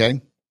that, okay?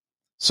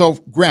 So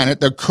granted,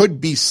 there could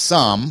be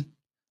some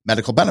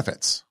medical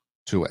benefits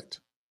to it.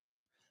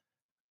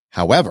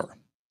 However,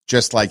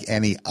 just like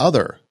any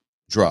other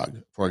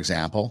drug, for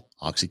example,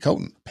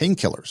 oxycodone,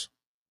 painkillers,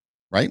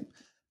 right?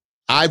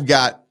 I've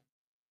got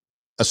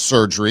a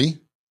surgery.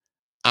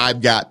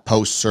 I've got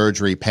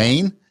post-surgery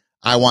pain.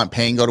 I want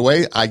pain go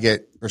away. I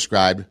get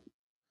prescribed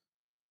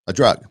a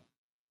drug.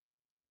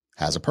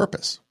 Has a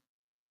purpose.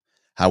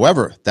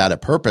 However, that a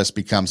purpose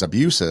becomes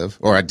abusive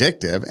or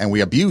addictive and we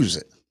abuse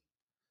it.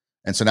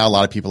 And so now a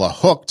lot of people are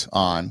hooked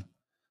on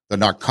the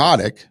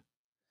narcotic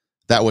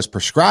that was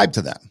prescribed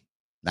to them.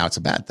 Now it's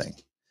a bad thing.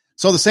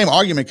 So the same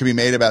argument could be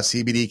made about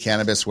CBD,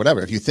 cannabis,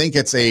 whatever. If you think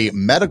it's a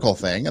medical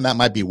thing, and that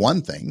might be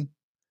one thing,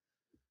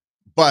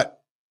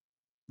 but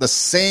the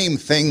same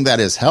thing that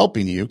is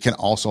helping you can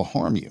also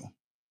harm you.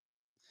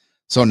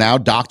 So now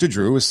Dr.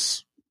 Drew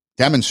is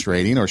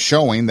demonstrating or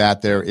showing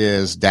that there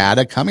is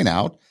data coming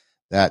out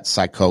that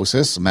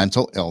psychosis,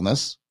 mental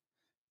illness,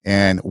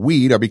 and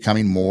weed are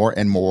becoming more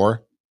and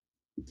more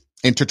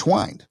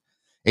intertwined.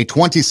 A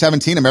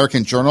 2017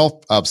 American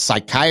Journal of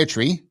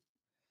Psychiatry,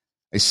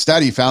 a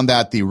study found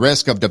that the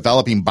risk of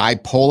developing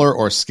bipolar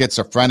or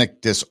schizophrenic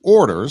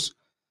disorders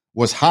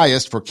was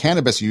highest for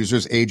cannabis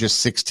users ages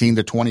 16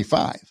 to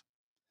 25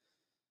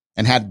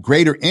 and had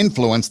greater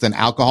influence than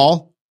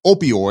alcohol,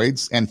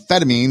 opioids,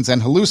 amphetamines,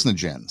 and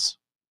hallucinogens.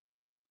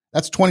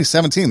 That's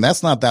 2017.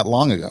 That's not that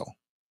long ago.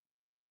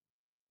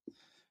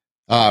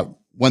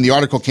 When the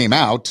article came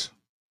out,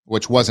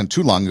 which wasn't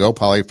too long ago,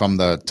 probably from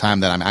the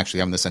time that I'm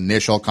actually having this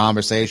initial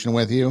conversation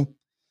with you,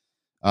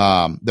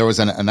 there was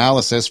an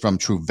analysis from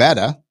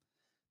Truveta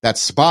that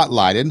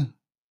spotlighted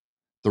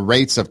the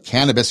rates of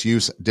cannabis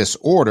use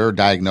disorder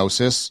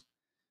diagnosis,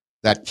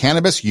 that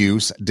cannabis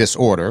use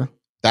disorder,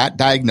 that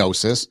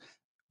diagnosis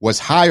was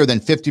higher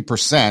than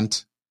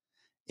 50%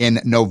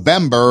 in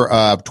November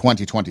of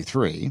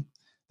 2023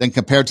 than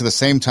compared to the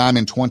same time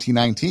in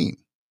 2019.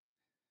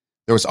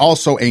 There was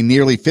also a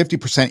nearly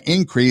 50%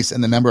 increase in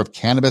the number of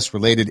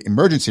cannabis-related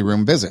emergency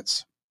room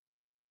visits.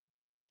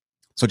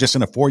 So just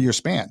in a 4-year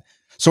span.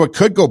 So it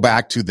could go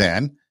back to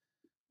then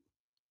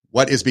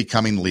what is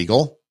becoming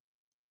legal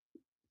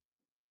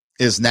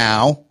is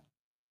now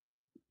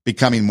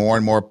becoming more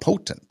and more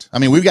potent. I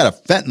mean, we've got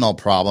a fentanyl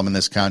problem in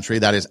this country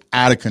that is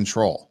out of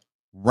control,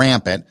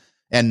 rampant,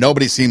 and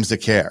nobody seems to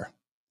care.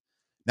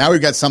 Now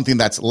we've got something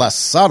that's less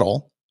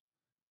subtle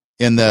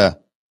in the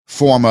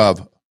form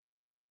of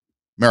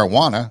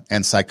marijuana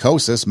and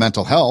psychosis,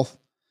 mental health.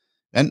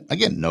 And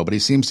again, nobody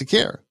seems to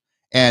care.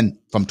 And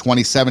from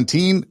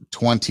 2017,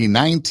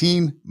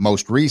 2019,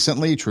 most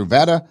recently,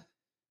 Truveta,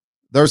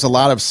 there's a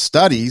lot of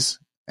studies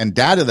and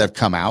data that have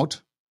come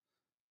out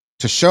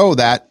to show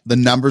that the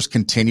numbers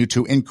continue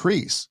to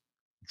increase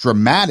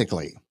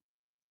dramatically.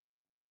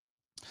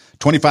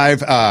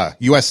 25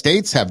 U.S.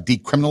 states have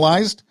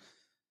decriminalized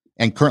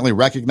and currently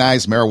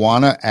recognize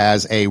marijuana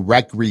as a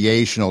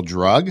recreational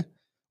drug,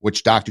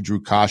 which Dr.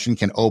 Drew cautioned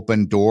can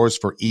open doors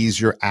for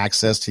easier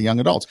access to young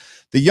adults.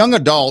 The young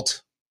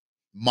adult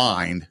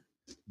mind,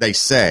 they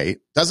say,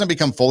 doesn't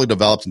become fully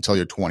developed until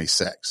you're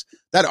 26.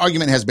 That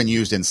argument has been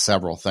used in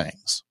several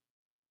things,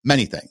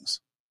 many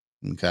things.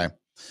 Okay.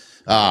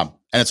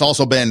 And it's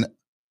also been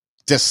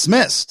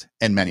dismissed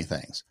in many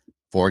things.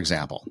 For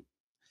example,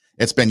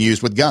 it's been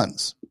used with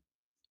guns.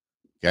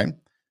 Okay.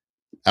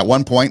 At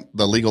one point,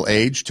 the legal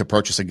age to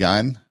purchase a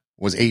gun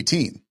was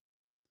 18.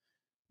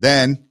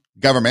 Then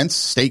governments,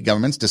 state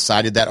governments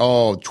decided that,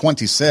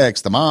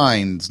 26, the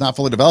mind's not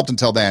fully developed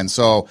until then.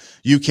 So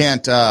you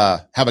can't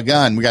have a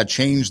gun. We got to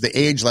change the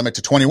age limit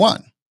to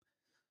 21.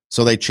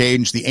 So they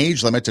changed the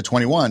age limit to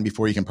 21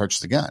 before you can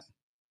purchase a gun.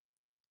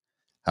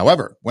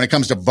 However, when it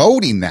comes to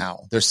voting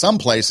now, there's some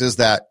places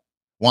that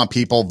want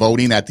people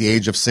voting at the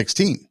age of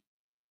 16.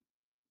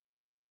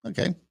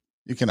 Okay,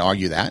 you can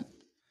argue that.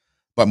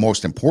 But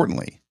most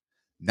importantly,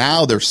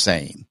 now they're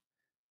saying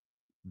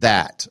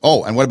that,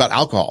 and what about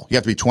alcohol? You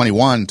have to be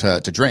 21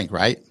 to drink,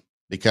 right?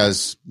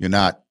 Because you're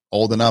not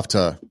old enough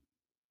to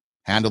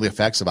handle the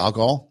effects of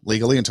alcohol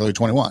legally until you're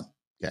 21.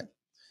 Okay.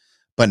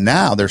 But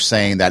now they're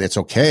saying that it's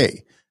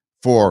okay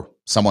for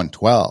someone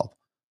 12,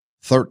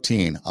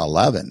 13,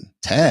 11,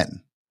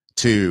 10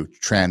 to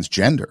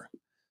transgender,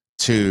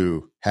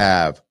 to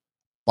have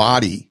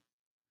body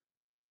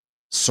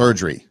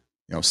surgery,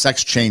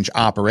 sex change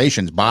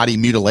operations, body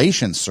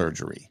mutilation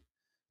surgery.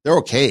 They're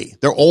okay.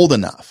 They're old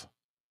enough.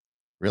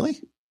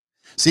 Really?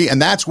 See,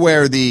 and that's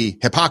where the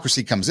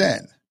hypocrisy comes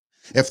in.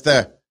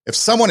 If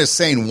someone is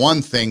saying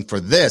one thing for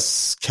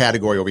this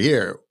category over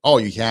here,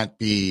 you have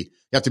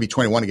to be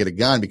 21 to get a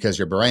gun because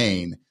your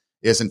brain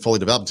isn't fully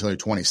developed until you're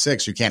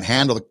 26. You can't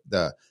handle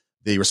the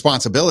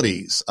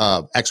responsibilities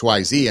of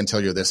XYZ until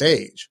you're this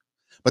age.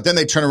 But then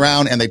they turn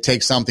around and they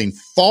take something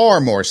far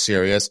more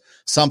serious,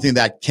 something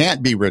that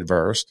can't be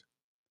reversed,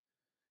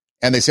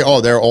 and they say,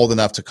 they're old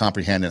enough to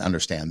comprehend and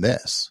understand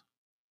this.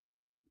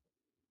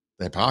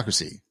 The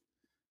hypocrisy.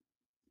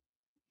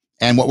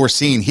 And what we're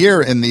seeing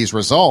here in these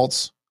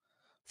results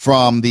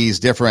from these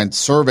different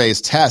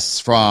surveys, tests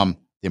from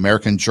the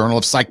American Journal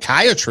of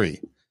Psychiatry.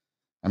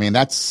 I mean,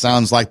 that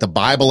sounds like the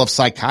Bible of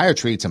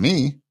psychiatry to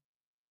me.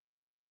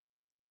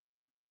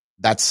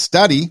 That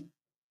study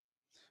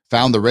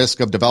found the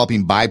risk of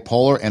developing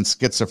bipolar and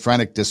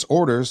schizophrenic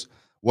disorders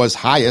was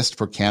highest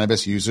for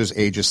cannabis users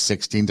ages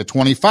 16 to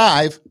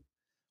 25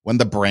 when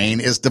the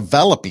brain is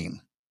developing,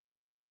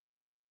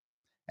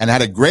 and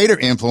had a greater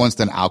influence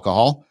than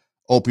alcohol,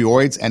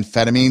 opioids,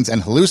 amphetamines,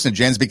 and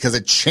hallucinogens because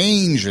it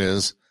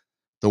changes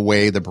the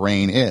way the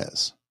brain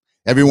is.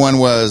 Everyone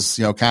was,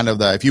 kind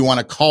of if you want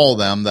to call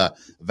them the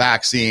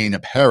vaccine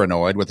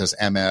paranoid with this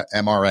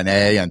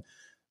mRNA and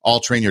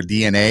altering your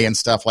DNA and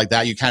stuff like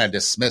that. You kind of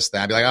dismiss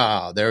that. Be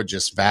like, they're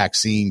just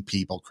vaccine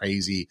people,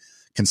 crazy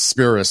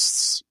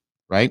conspiracists,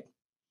 right?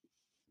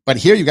 But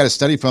here you got a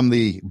study from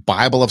the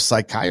Bible of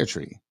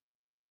psychiatry.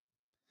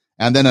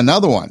 And then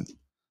another one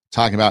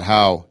talking about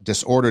how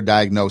disorder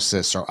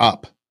diagnoses are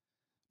up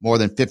more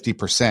than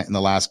 50% in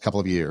the last couple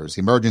of years.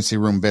 Emergency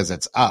room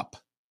visits up.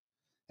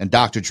 And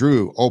Dr.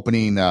 Drew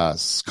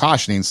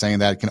cautioning, saying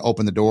that it can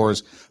open the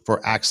doors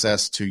for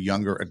access to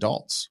younger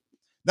adults.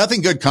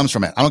 Nothing good comes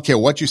from it. I don't care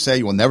what you say.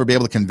 You will never be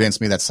able to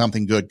convince me that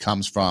something good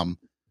comes from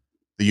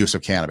the use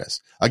of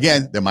cannabis.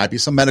 Again, there might be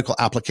some medical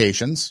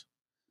applications,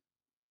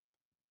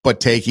 but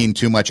taking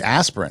too much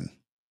aspirin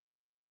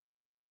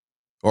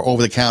or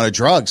over-the-counter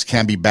drugs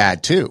can be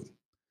bad too.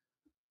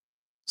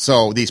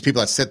 So these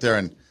people that sit there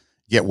and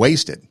get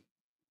wasted.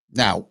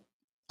 Now,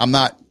 I'm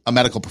not a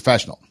medical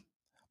professional,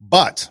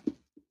 but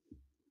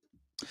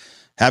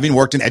having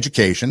worked in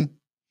education,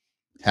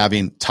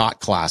 having taught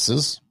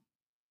classes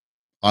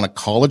on a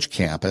college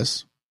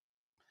campus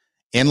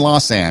in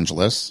Los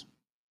Angeles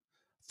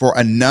for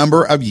a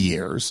number of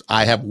years,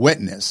 I have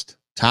witnessed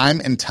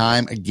time and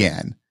time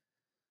again,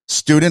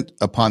 student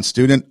upon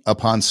student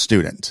upon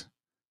student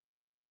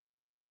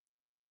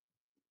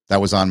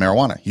that was on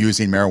marijuana,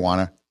 using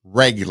marijuana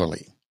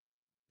regularly.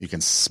 You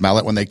can smell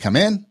it when they come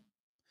in.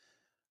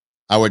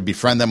 I would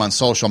befriend them on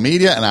social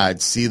media, and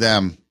I'd see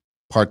them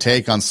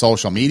partake on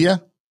social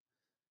media.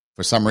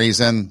 For some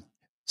reason,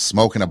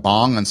 smoking a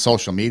bong on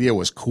social media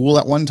was cool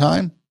at one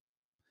time.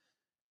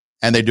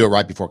 And they do it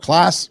right before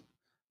class.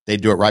 They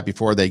do it right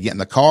before they get in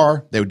the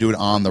car. They would do it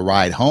on the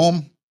ride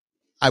home.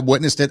 I've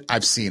witnessed it.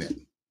 I've seen it.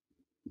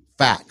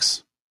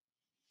 Facts.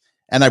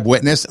 And I've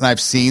witnessed and I've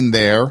seen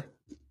their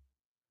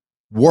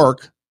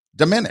work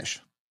diminish.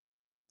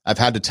 I've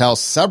had to tell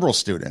several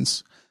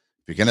students,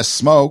 if you're going to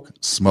smoke,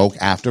 smoke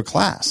after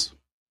class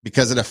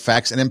because it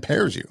affects and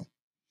impairs you.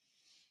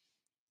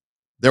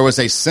 There was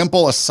a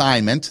simple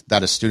assignment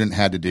that a student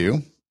had to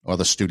do, or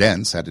the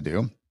students had to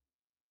do.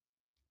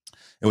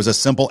 It was a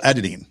simple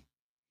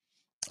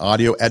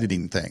audio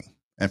editing thing.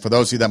 And for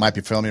those of you that might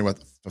be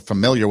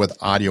familiar with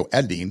audio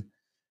editing,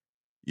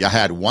 you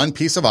had one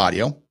piece of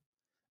audio.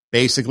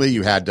 Basically,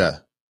 you had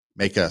to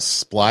make a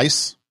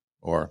splice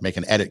or make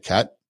an edit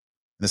cut.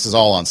 This is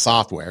all on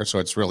software, so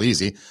it's real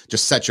easy.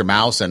 Just set your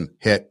mouse and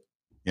hit,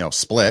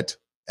 split,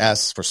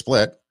 S for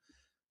split.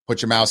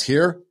 Put your mouse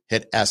here,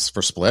 hit S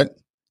for split.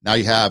 Now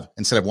you have,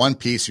 instead of one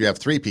piece, you have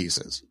three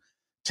pieces.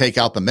 Take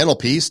out the middle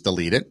piece,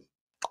 delete it,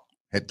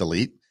 hit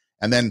delete,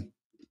 and then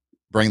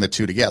bring the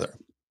two together.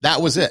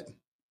 That was it.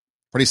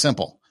 Pretty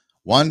simple.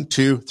 1,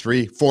 2,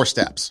 3, 4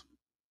 steps.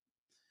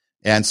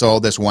 And so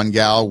this one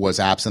gal was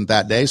absent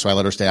that day, so I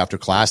let her stay after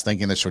class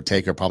thinking this would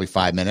take her probably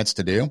 5 minutes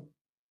to do.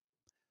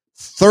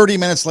 30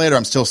 minutes later,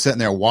 I'm still sitting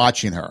there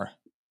watching her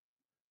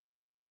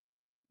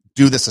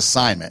do this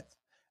assignment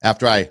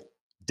after I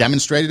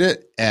demonstrated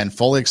it and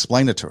fully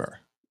explained it to her.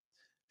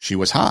 She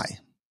was high.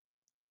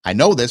 I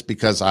know this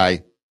because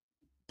I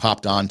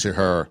popped onto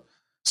her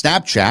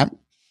Snapchat,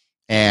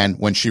 and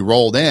when she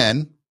rolled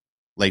in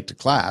late to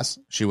class,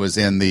 she was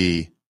in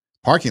the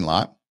parking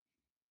lot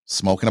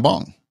smoking a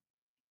bong.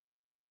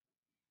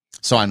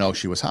 So I know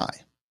she was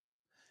high.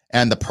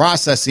 And the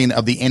processing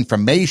of the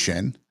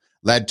information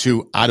led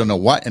to I don't know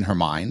what in her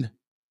mind.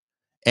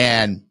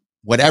 And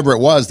whatever it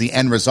was, the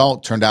end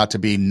result turned out to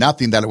be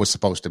nothing that it was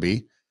supposed to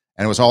be.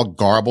 And it was all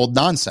garbled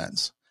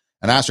nonsense.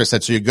 And I asked her, I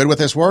said, so you're good with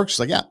this work? She's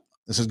like, yeah,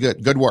 this is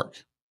good. Good work.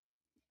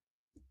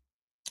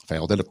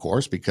 Failed it, of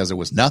course, because it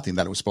was nothing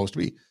that it was supposed to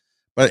be.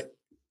 But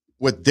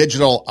with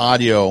digital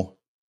audio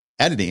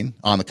editing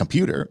on the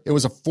computer, it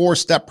was a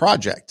 4-step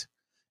project.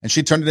 And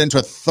she turned it into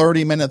a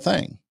 30-minute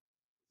thing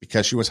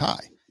because she was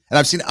high. And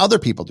I've seen other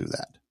people do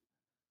that.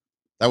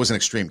 That was an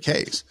extreme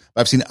case.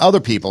 But I've seen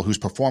other people whose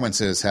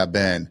performances have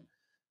been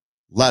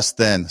less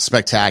than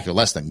spectacular,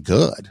 less than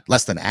good,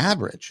 less than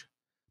average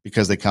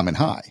because they come in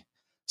high.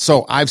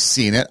 So I've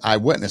seen it. I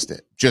witnessed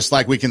it. Just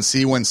like we can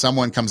see when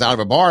someone comes out of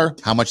a bar,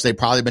 how much they've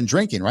probably been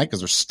drinking, right? Because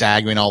they're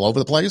staggering all over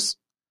the place.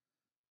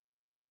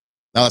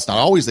 Now, that's not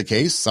always the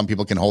case. Some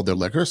people can hold their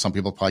liquor. Some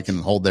people probably can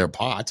hold their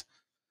pot.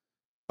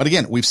 But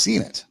again, we've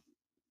seen it.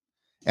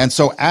 And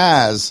so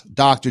as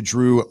Dr.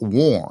 Drew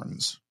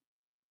warns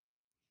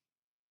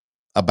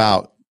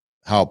about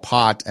how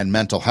pot and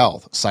mental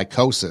health,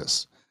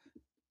 psychosis,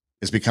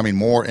 is becoming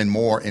more and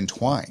more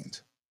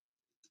entwined,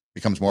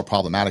 becomes more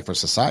problematic for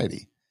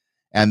society.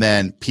 And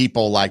then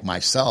people like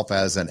myself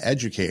as an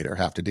educator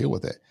have to deal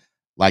with it,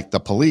 like the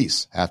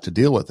police have to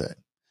deal with it.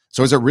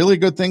 So is it really a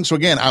good thing? So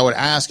again, I would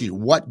ask you,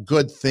 what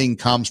good thing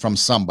comes from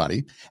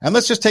somebody? And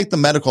let's just take the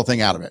medical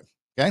thing out of it,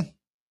 okay?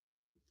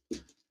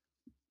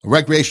 A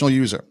recreational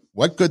user,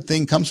 what good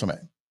thing comes from it?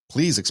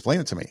 Please explain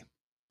it to me.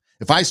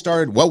 If I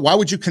started, why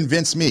would you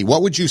convince me?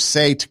 What would you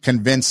say to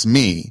convince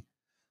me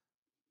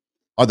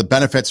are the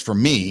benefits for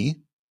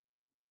me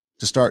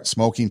to start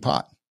smoking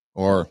pot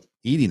or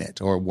eating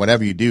it or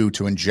whatever you do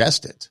to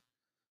ingest it?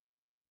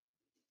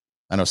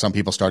 I know some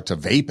people start to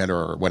vape it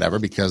or whatever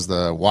because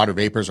the water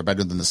vapors are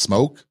better than the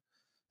smoke.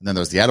 And then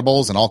there's the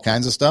edibles and all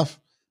kinds of stuff.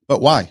 But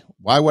why?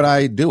 Why would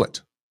I do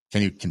it?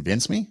 Can you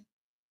convince me?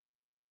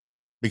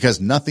 Because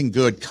nothing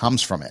good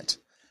comes from it.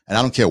 And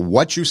I don't care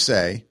what you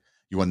say,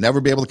 you will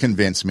never be able to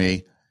convince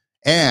me,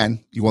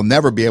 and you will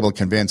never be able to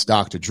convince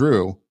Dr.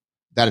 Drew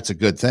that it's a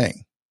good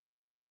thing.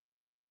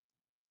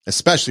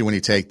 Especially when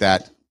you take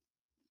that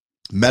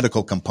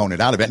medical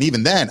component out of it. And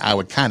even then, I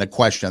would kind of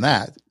question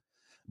that.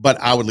 But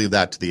I would leave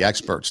that to the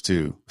experts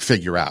to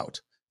figure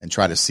out and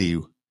try to see.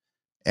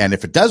 And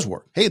if it does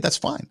work, hey, that's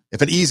fine.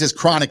 If it eases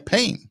chronic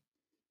pain,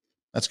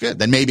 that's good.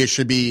 Then maybe it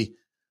should be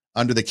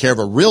under the care of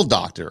a real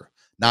doctor,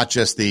 not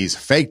just these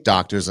fake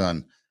doctors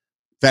on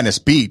Venice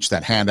Beach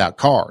that hand out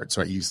cards,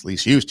 or at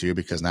least used to,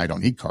 because now you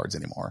don't need cards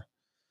anymore.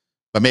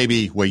 But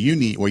maybe where you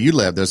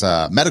live, there's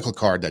a medical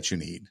card that you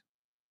need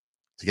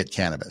to get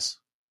cannabis.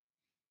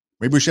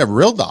 Maybe we should have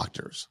real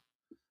doctors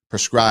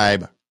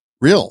prescribe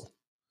real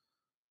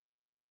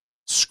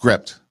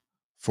script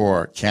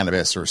for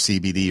cannabis or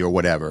CBD or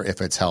whatever,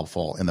 if it's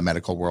helpful in the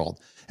medical world,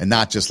 and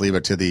not just leave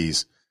it to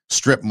these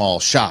strip mall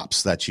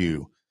shops that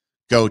you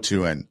go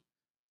to and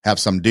have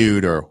some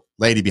dude or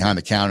lady behind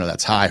the counter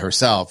that's high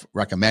herself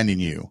recommending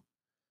you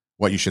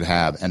what you should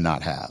have and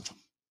not have.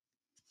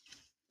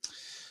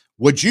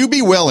 Would you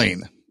be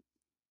willing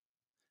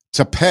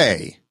to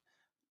pay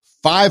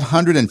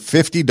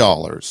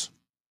 $550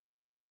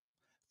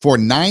 for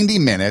 90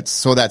 minutes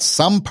so that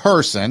some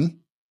person,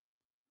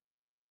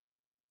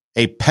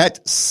 a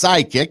pet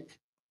psychic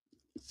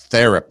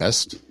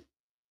therapist,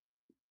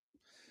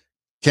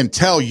 can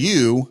tell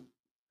you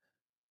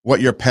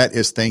what your pet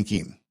is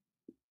thinking?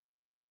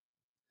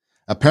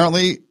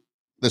 Apparently,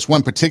 this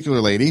one particular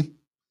lady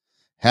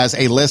has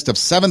a list of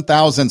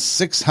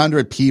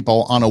 7,600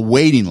 people on a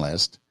waiting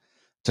list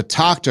to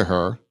talk to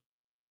her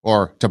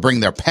or to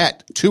bring their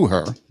pet to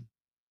her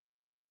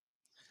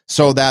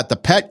so that the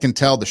pet can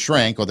tell the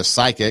shrink or the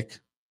psychic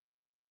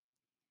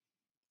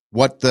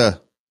what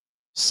the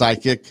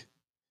psychic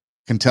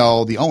can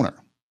tell the owner.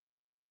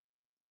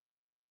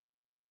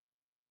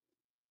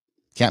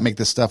 Can't make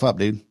this stuff up,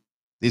 dude.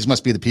 These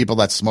must be the people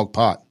that smoke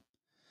pot.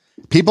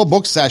 People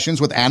book sessions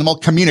with animal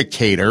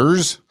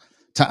communicators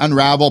to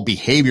unravel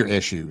behavior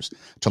issues,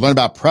 to learn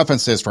about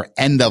preferences for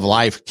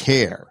end-of-life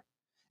care,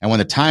 and when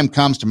the time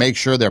comes to make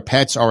sure their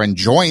pets are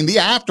enjoying the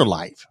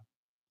afterlife.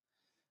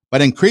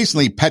 But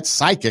increasingly, pet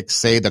psychics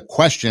say the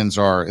questions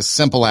are as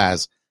simple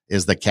as,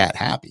 is the cat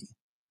happy?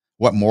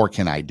 What more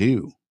can I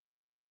do?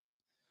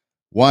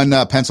 One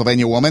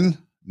Pennsylvania woman,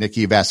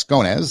 Nikki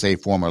Vasconez, a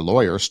former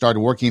lawyer,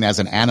 started working as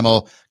an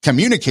animal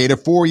communicator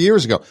 4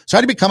 years ago. So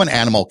how do you become an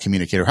animal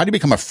communicator? How do you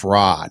become a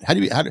fraud? How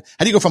do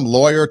you go from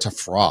lawyer to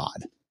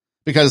fraud?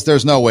 Because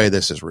there's no way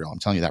this is real. I'm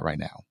telling you that right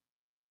now.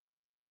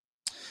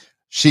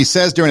 She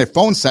says during a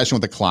phone session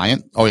with a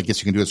client, I guess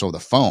you can do this over the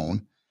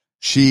phone.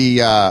 She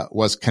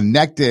was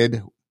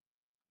connected.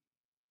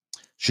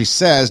 She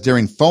says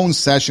during phone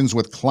sessions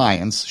with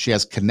clients, she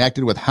has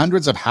connected with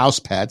hundreds of house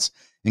pets,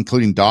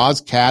 including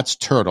dogs, cats,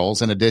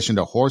 turtles, in addition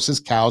to horses,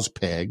 cows,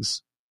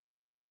 pigs.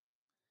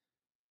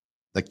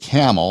 The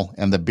camel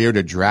and the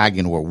bearded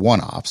dragon were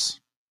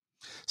one-offs.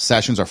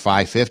 Sessions are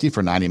 $550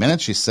 for 90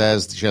 minutes. She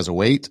says she has a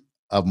wait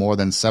of more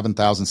than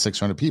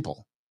 7,600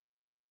 people.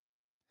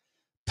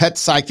 Pet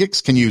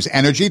psychics can use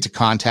energy to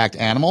contact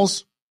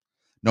animals,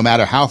 no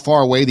matter how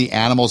far away the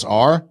animals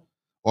are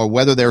or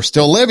whether they're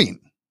still living.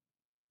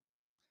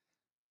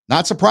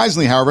 Not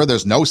surprisingly, however,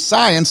 there's no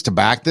science to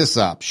back this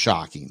up.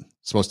 Shocking.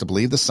 Supposed to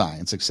believe the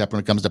science, except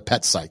when it comes to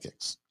pet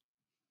psychics.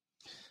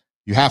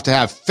 You have to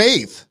have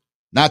faith,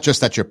 not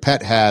just that your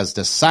pet has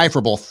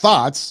decipherable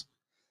thoughts,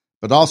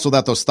 but also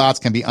that those thoughts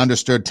can be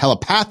understood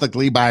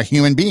telepathically by a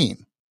human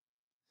being.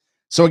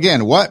 So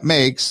again, what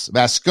makes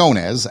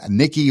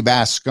Nikki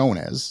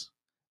Vasconez,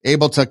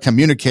 able to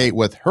communicate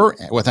with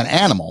an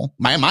animal,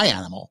 my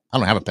animal? I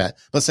don't have a pet.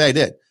 Let's say I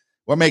did.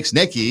 What makes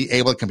Nikki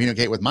able to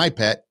communicate with my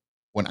pet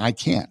when I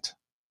can't?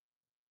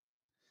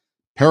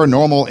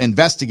 Paranormal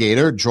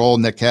investigator Joel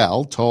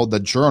Nickel told the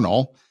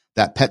Journal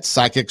that pet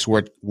psychics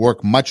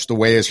work much the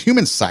way as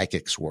human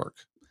psychics work.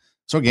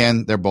 So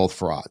again, they're both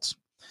frauds.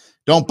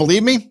 Don't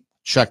believe me?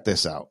 Check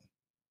this out.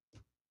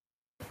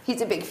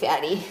 He's a big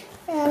fatty.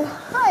 And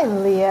hi,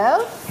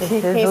 Leo. This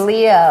is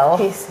Leo.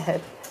 He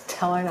said,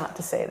 tell her not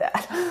to say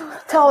that.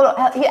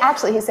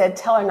 He said,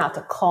 tell her not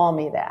to call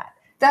me that.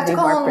 That's to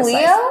call him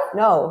Leo?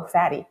 No,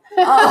 fatty.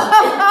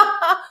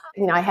 Oh.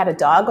 I had a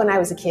dog when I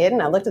was a kid,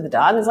 and I looked at the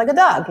dog, and it's like a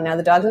dog.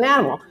 The dog's an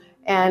animal.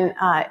 And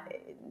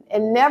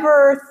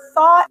never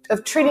thought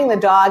of treating the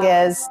dog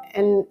as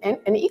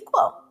an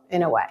equal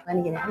in a way. Let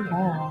me get out of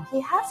here.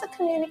 He has a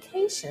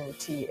communication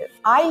to you.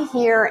 I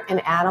hear an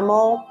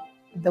animal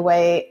the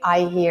way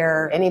I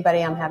hear anybody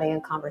I'm having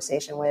a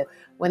conversation with.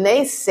 When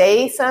they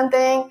say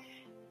something,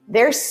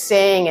 they're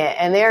saying it,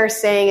 and they're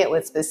saying it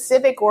with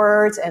specific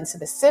words and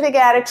specific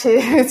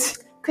attitudes.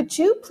 Could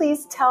you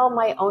please tell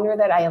my owner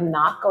that I am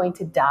not going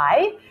to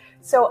die?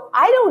 So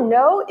I don't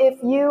know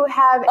if you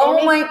have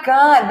Oh my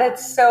God,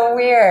 that's so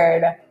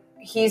weird.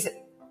 He's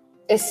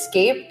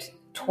escaped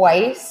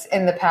twice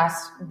in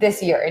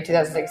this year, in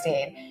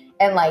 2016,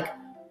 and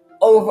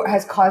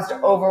has caused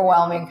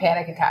overwhelming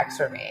panic attacks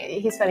for me.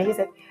 He's funny. He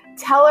said,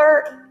 tell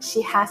her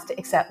she has to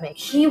accept me.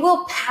 He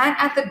will pat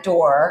at the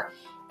door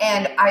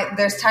And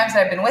there's times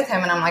that I've been with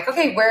him and I'm like,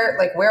 okay, where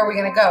are we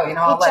going to go?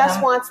 I'll he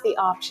just wants the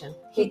option.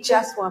 He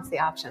just wants the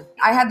option.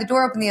 I had the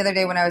door open the other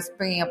day when I was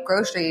bringing up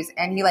groceries,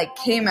 and he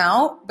came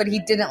out, but he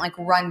didn't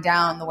run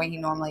down the way he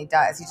normally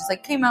does. He just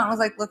came out and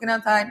was looking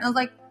outside, and I was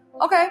like,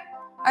 okay,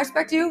 I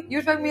respect you. You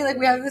respect me.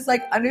 We have this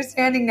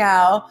understanding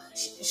now.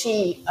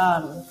 She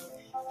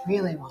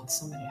really wants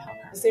somebody to help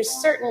her. There's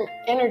certain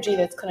energy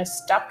that's kind of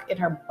stuck in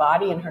her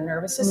body and her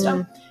nervous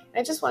system.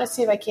 I just want to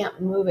see if I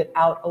can't move it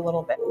out a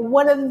little bit.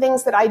 One of the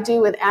things that I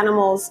do with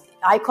animals,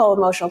 I call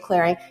emotional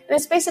clearing, and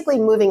it's basically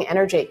moving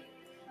energy.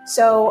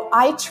 So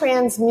I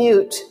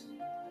transmute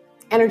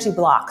energy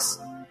blocks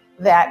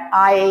that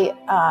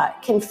I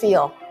can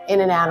feel in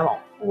an animal,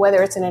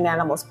 whether it's in an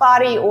animal's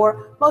body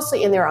or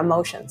mostly in their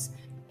emotions.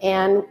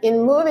 And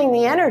in moving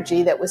the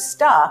energy that was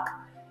stuck,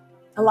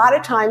 a lot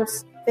of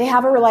times they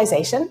have a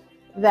realization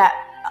that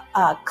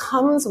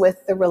comes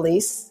with the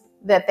release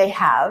that they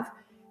have,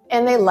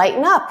 and they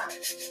lighten up.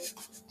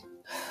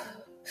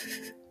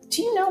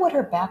 Do you know what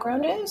her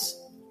background is?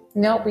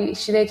 No, they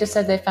just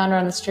said they found her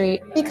on the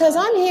street. Because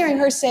I'm hearing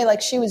her say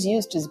she was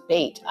used as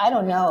bait. I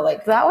don't know.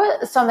 That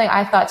was something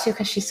I thought too,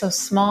 because she's so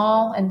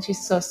small and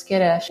she's so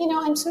skittish.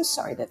 I'm so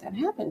sorry that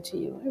happened to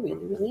you. I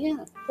really, really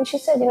am. And she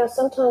said,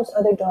 sometimes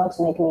other dogs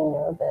make me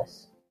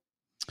nervous.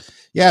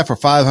 Yeah, for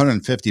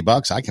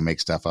 $550, I can make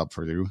stuff up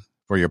for you,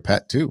 for your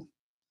pet too.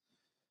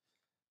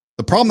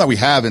 The problem that we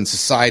have in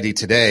society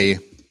today,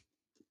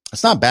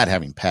 it's not bad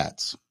having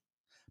pets,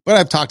 but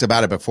I've talked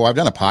about it before. I've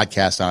done a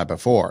podcast on it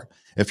before.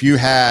 If you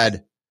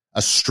had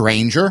a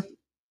stranger,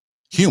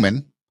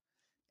 human,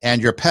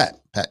 and your pet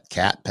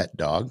cat, pet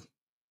dog,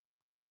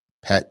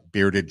 pet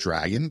bearded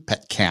dragon,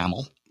 pet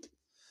camel,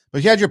 but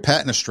if you had your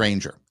pet and a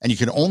stranger, and you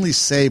can only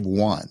save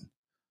one,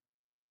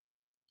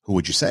 who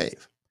would you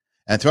save?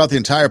 And throughout the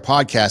entire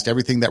podcast,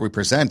 everything that we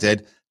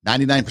presented,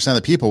 99% of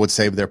the people would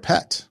save their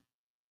pet.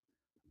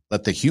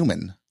 Let the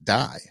human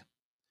die.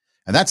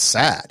 And that's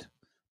sad.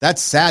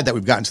 That's sad that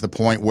we've gotten to the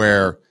point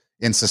where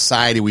in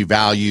society we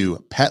value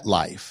pet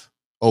life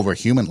over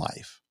human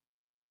life.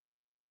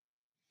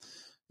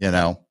 We're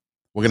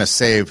going to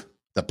save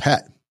the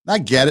pet. I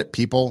get it.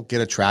 People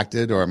get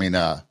attracted or,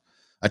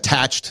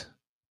 attached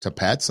to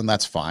pets, and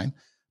that's fine.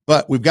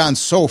 But we've gone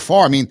so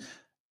far. In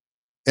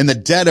the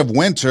dead of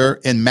winter,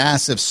 in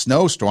massive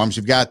snowstorms,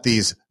 you've got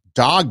these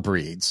dog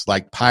breeds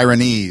like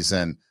Pyrenees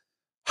and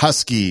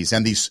Huskies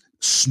and these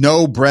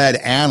snow-bred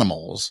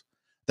animals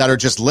that are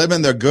just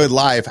living their good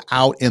life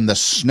out in the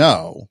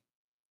snow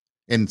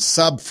in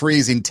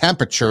sub-freezing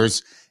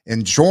temperatures,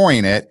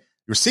 enjoying it.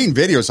 You're seeing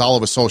videos all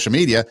over social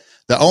media.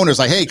 The owner's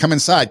like, hey, come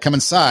inside.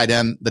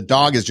 And the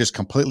dog is just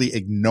completely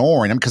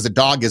ignoring him because the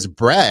dog is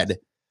bred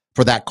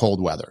for that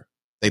cold weather.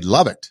 They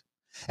love it.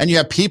 And you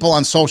have people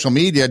on social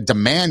media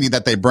demanding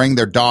that they bring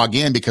their dog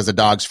in because the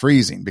dog's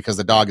freezing, because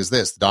the dog is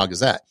this, the dog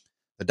is that.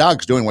 The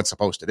dog's doing what's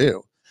supposed to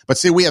do. But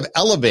see, we have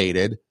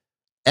elevated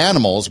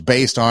animals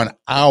based on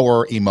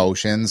our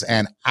emotions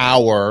and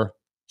our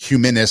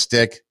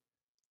humanistic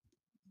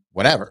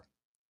whatever.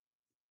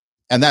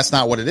 And that's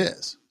not what it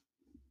is.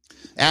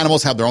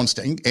 Animals have their own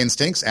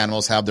instincts.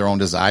 Animals have their own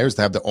desires.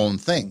 They have their own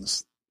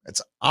things.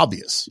 It's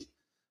obvious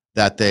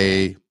that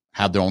they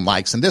have their own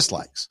likes and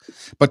dislikes.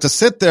 But to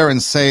sit there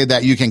and say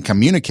that you can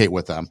communicate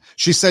with them,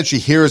 she said she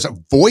hears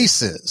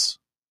voices,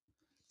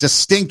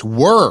 distinct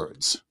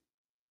words,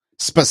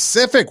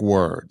 specific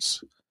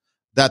words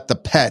that the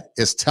pet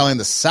is telling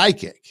the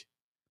psychic.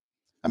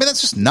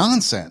 That's just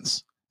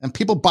nonsense. And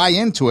people buy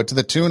into it to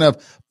the tune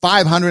of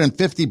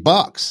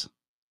 $550.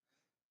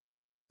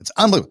 It's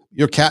unbelievable.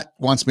 Your cat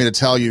wants me to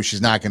tell you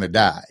she's not going to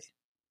die.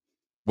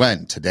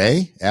 When?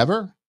 Today?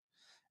 Ever?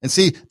 And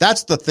see,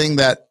 that's the thing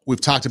that we've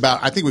talked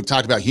about. I think we've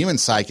talked about human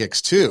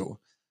psychics too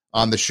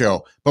on the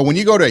show. But when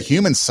you go to a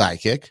human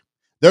psychic,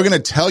 they're going to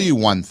tell you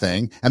one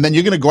thing, and then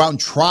you're going to go out and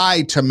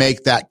try to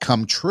make that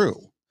come true.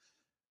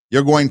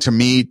 You're going to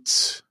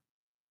meet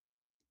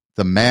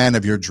the man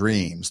of your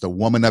dreams, the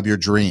woman of your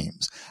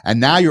dreams. And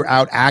now you're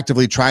out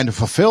actively trying to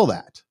fulfill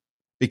that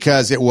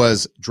because it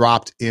was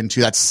dropped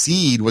into, that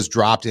seed was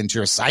dropped into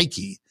your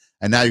psyche.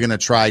 And now you're going to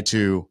try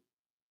to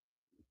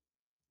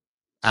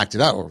act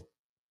it out or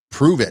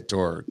prove it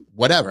or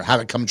whatever, have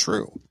it come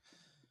true.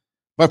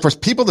 But for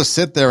people to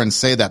sit there and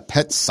say that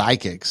pet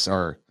psychics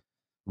are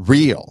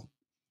real,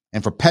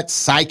 and for pet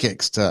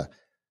psychics you're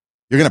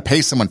going to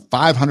pay someone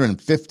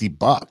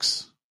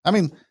 $550.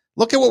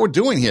 Look at what we're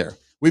doing here.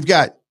 We've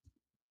got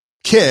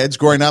kids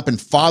growing up in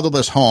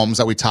fatherless homes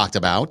that we talked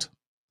about,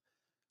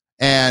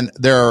 and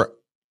they're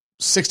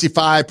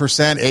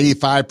 65%,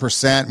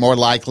 85% more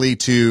likely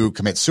to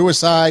commit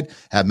suicide,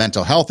 have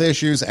mental health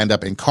issues, end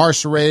up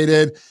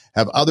incarcerated,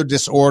 have other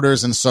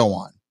disorders, and so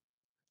on.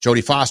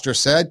 Jodi Foster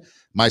said,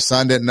 my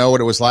son didn't know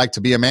what it was like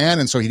to be a man,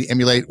 and so he'd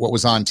emulate what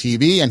was on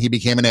TV, and he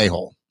became an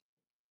a-hole.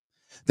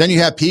 Then you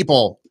have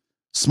people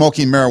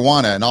smoking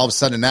marijuana, and all of a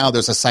sudden now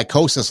there's a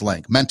psychosis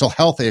link. Mental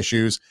health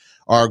issues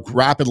are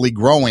rapidly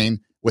growing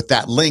with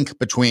that link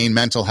between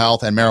mental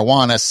health and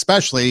marijuana,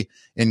 especially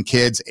in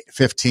kids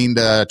 15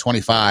 to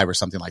 25 or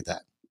something like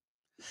that.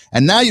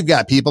 And now you've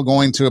got people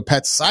going to a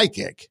pet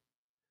psychic,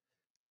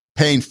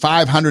 paying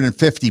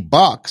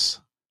 $550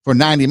 for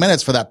 90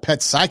 minutes for that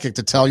pet psychic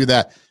to tell you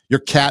that your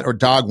cat or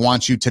dog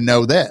wants you to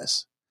know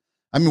this.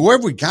 I mean, where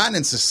have we gotten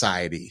in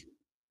society?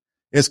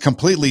 It's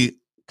completely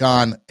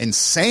gone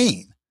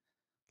insane.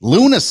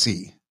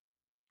 Lunacy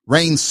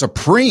reigns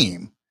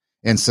supreme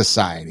in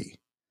society.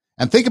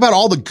 And think about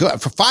all the good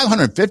for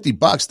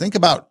 $550. Think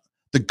about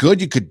the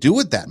good you could do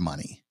with that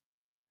money.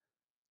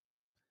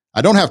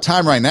 I don't have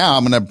time right now.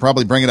 I'm going to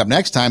probably bring it up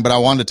next time, but I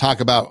wanted to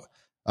talk about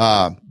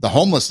the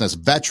homelessness,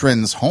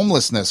 veterans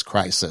homelessness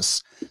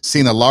crisis,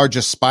 seeing the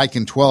largest spike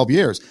in 12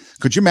 years.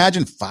 Could you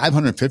imagine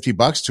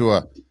 $550 to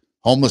a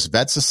homeless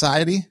vet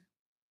society?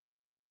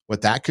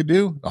 What that could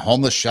do? A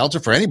homeless shelter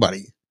for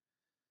anybody,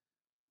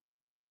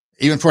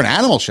 even for an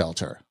animal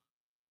shelter.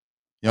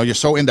 You know, you're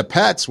so into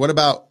pets. What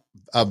about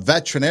a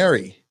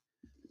veterinarian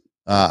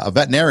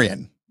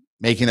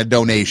making a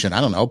donation?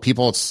 I don't know.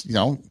 People, it's, you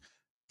know,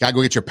 got to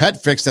go get your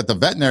pet fixed at the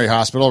veterinary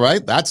hospital,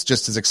 right? That's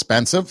just as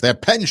expensive. They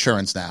have pet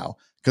insurance now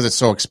because it's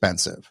so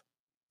expensive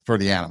for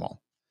the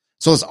animal.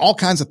 So there's all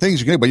kinds of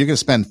things you can do, but you're going to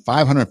spend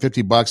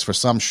 $550 for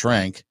some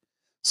shrink,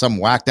 some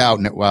whacked out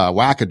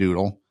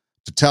wackadoodle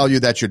to tell you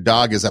that your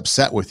dog is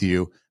upset with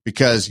you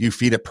because you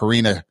feed it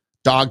Purina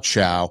dog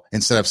chow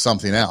instead of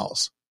something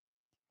else.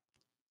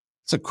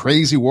 It's a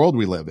crazy world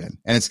we live in,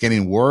 and it's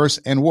getting worse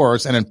and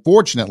worse. And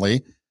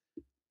unfortunately,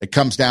 it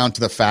comes down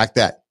to the fact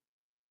that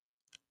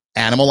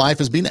animal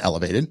life is being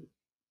elevated.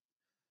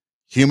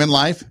 Human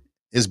life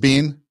is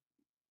being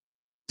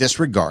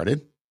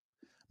disregarded.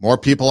 More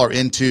people are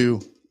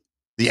into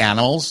the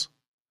animals,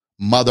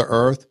 Mother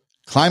Earth,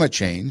 climate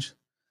change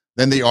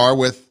than they are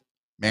with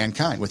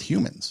mankind, with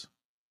humans.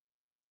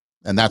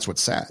 And that's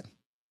what's sad.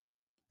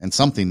 And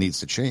something needs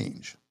to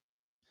change.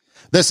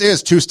 This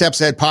is Two Steps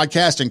Ahead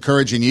podcast,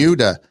 encouraging you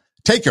to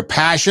take your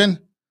passion,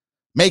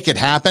 make it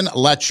happen,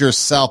 let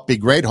yourself be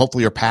great.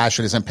 Hopefully your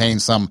passion isn't paying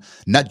some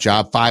nut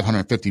job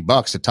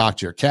 $550 to talk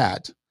to your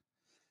cat.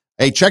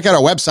 Hey, check out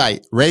our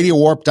website,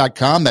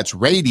 radiowarp.com. That's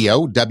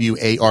radio,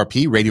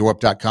 W-A-R-P,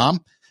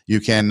 radiowarp.com. You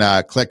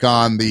can click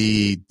on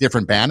the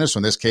different banners. So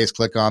in this case,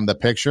 click on the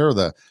picture,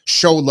 the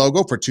show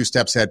logo for Two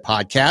Steps Ahead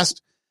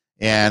podcast,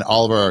 and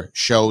all of our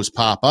shows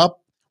pop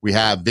up. We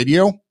have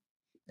video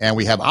and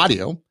we have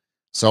audio.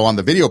 So on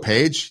the video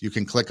page, you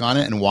can click on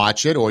it and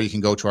watch it, or you can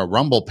go to our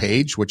Rumble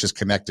page, which is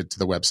connected to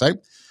the website.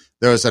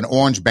 There's an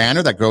orange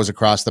banner that goes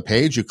across the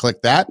page. You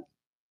click that,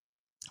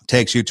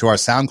 takes you to our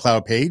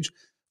SoundCloud page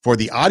for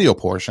the audio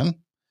portion.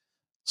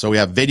 So we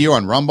have video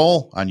on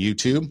Rumble, on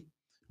YouTube.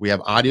 We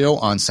have audio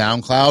on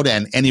SoundCloud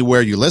and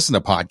anywhere you listen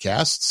to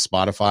podcasts,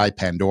 Spotify,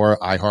 Pandora,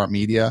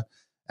 iHeartMedia,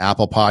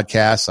 Apple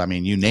Podcasts. I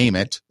mean, you name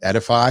it,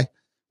 Edify.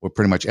 We're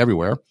pretty much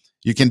everywhere.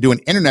 You can do an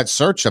internet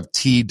search of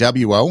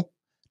TWO,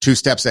 Two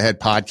Steps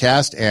Ahead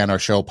podcast, and our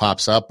show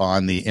pops up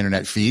on the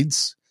internet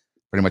feeds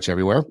pretty much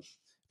everywhere. If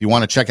you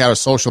want to check out our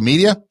social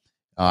media,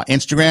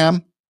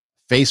 Instagram,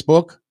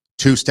 Facebook,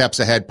 Two Steps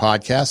Ahead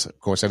podcast. Of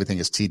course, everything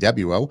is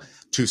TWO,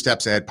 Two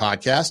Steps Ahead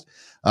podcast.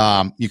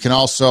 You can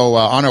also,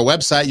 on our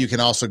website, you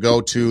can also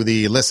go to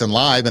the Listen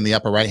Live in the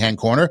upper right-hand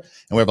corner,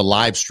 and we have a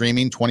live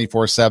streaming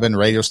 24/7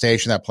 radio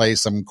station that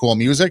plays some cool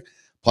music,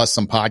 plus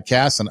some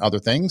podcasts and other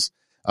things.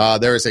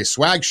 There is a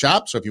swag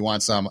shop, so if you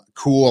want some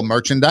cool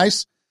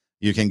merchandise,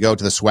 you can go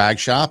to the swag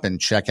shop and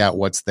check out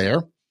what's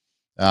there.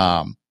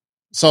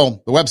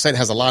 So the website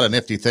has a lot of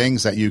nifty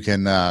things that you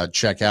can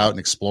check out and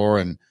explore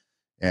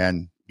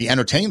and be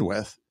entertained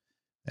with.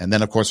 And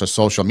then, of course, our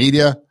social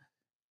media,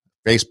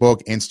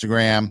 Facebook,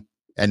 Instagram,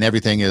 and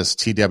everything is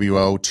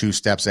TWO, Two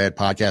Steps Ahead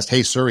podcast.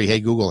 Hey, Siri, hey,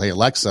 Google, hey,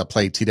 Alexa,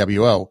 play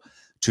TWO,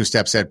 Two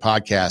Steps Ahead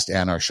podcast,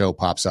 and our show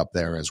pops up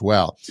there as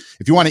well.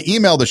 If you want to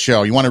email the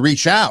show, you want to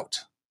reach out,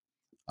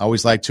 I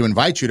always like to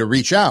invite you to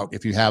reach out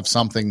if you have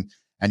something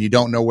and you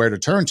don't know where to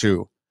turn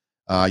to.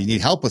 You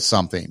need help with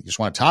something. You just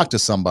want to talk to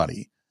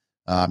somebody.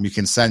 You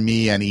can send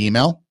me an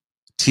email,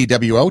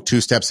 TWO,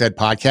 Two Steps Ahead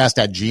podcast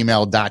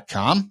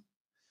 @gmail.com.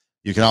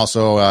 You can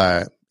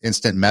also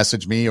instant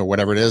message me or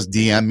whatever it is,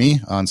 DM me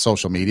on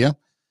social media.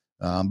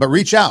 But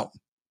reach out.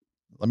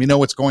 Let me know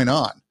what's going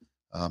on.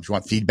 If you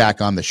want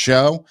feedback on the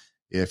show,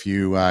 if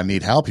you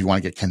need help, you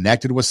want to get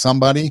connected with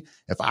somebody.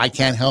 If I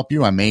can't help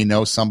you, I may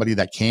know somebody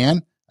that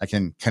can. I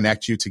can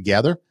connect you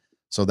together.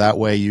 So that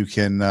way you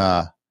can,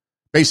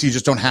 basically you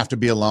just don't have to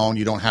be alone.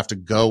 You don't have to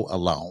go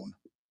alone.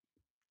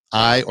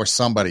 I or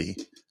somebody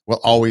will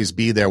always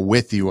be there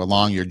with you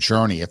along your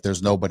journey if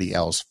there's nobody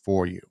else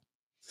for you.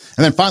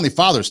 And then finally,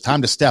 fathers,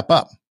 time to step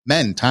up.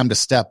 Men, time to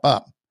step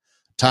up.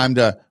 Time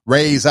to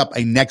raise up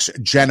a next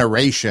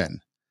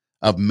generation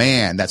of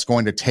man that's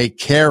going to take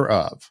care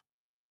of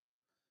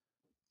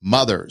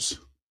mothers,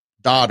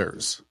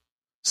 daughters,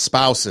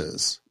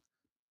 spouses,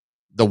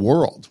 the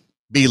world.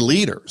 Be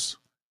leaders.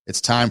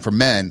 It's time for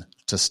men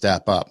to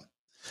step up.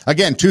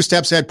 Again, Two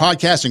Steps Ahead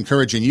podcast,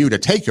 encouraging you to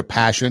take your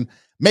passion,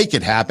 make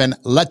it happen,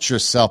 let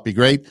yourself be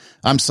great.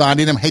 I'm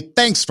signing him. Hey,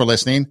 thanks for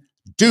listening.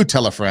 Do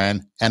tell a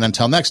friend. And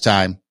until next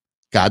time,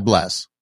 God bless.